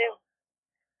men, too.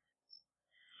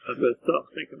 I've got to stop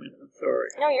thinking a minute. I'm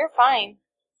sorry. No, you're fine.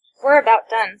 We're about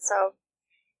done, so.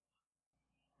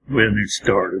 We haven't even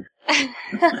started.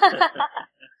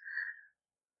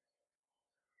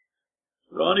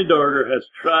 Ronnie Darter has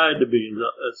tried to be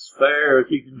as fair as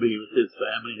he can be with his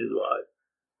family, his wife.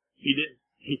 He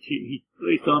at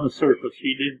least on the surface,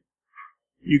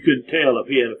 you couldn't tell if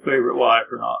he had a favorite wife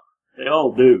or not. They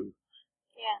all do.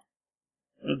 Yeah.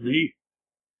 And he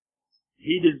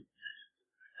didn't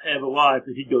have a wife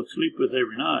that he'd go sleep with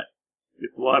every night.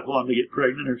 If the wife wanted to get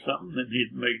pregnant or something, then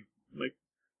he'd make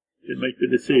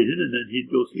the decision, and then he'd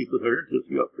go sleep with her until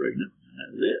she got pregnant, and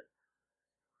that was it.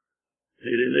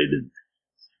 They didn't.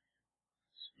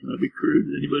 Can I be crude?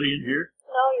 Is anybody in here?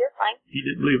 No, you're fine. He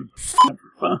didn't believe in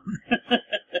for fun.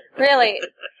 Really?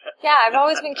 Yeah, I've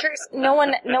always been curious. No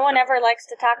one ever likes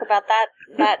to talk about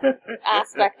that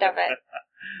aspect of it.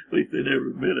 At least they never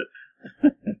admit it.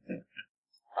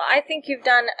 Well, I think you've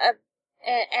done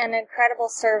an incredible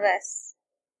service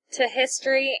to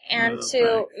history and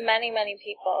to many, many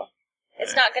people.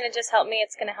 It's not going to just help me,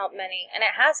 it's going to help many. And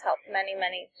it has helped many,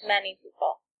 many, many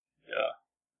people. Yeah.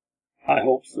 I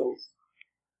hope so.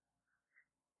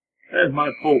 That's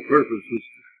my whole purpose, was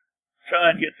to try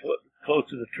and get close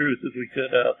to the truth as we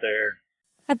could out there.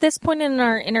 At this point in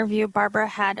our interview, Barbara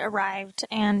had arrived,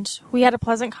 and we had a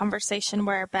pleasant conversation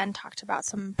where Ben talked about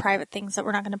some private things that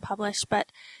we're not going to publish,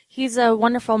 but he's a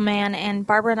wonderful man, and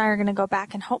Barbara and I are going to go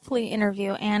back and hopefully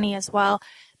interview Annie as well,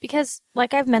 because,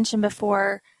 like I've mentioned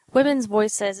before, women's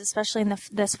voices, especially in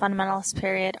this fundamentalist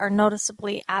period, are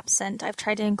noticeably absent. I've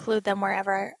tried to include them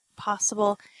wherever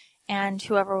possible, and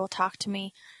whoever will talk to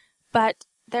me, but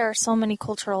there are so many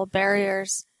cultural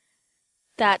barriers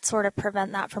that sort of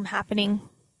prevent that from happening.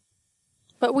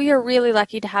 But we are really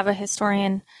lucky to have a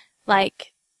historian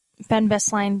like Ben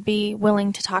Bisline be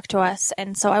willing to talk to us,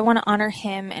 and so I want to honor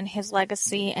him and his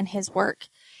legacy and his work.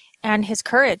 and his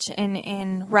courage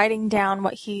in writing down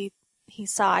what he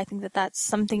saw. I think that that's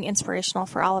something inspirational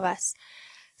for all of us.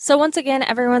 So once again,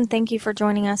 everyone, thank you for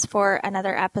joining us for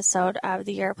another episode of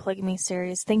the Year of Polygamy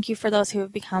series. Thank you for those who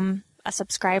have become a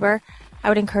subscriber. I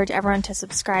would encourage everyone to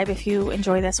subscribe if you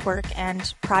enjoy this work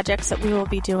and projects that we will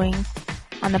be doing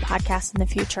on the podcast in the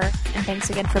future. And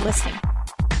thanks again for listening.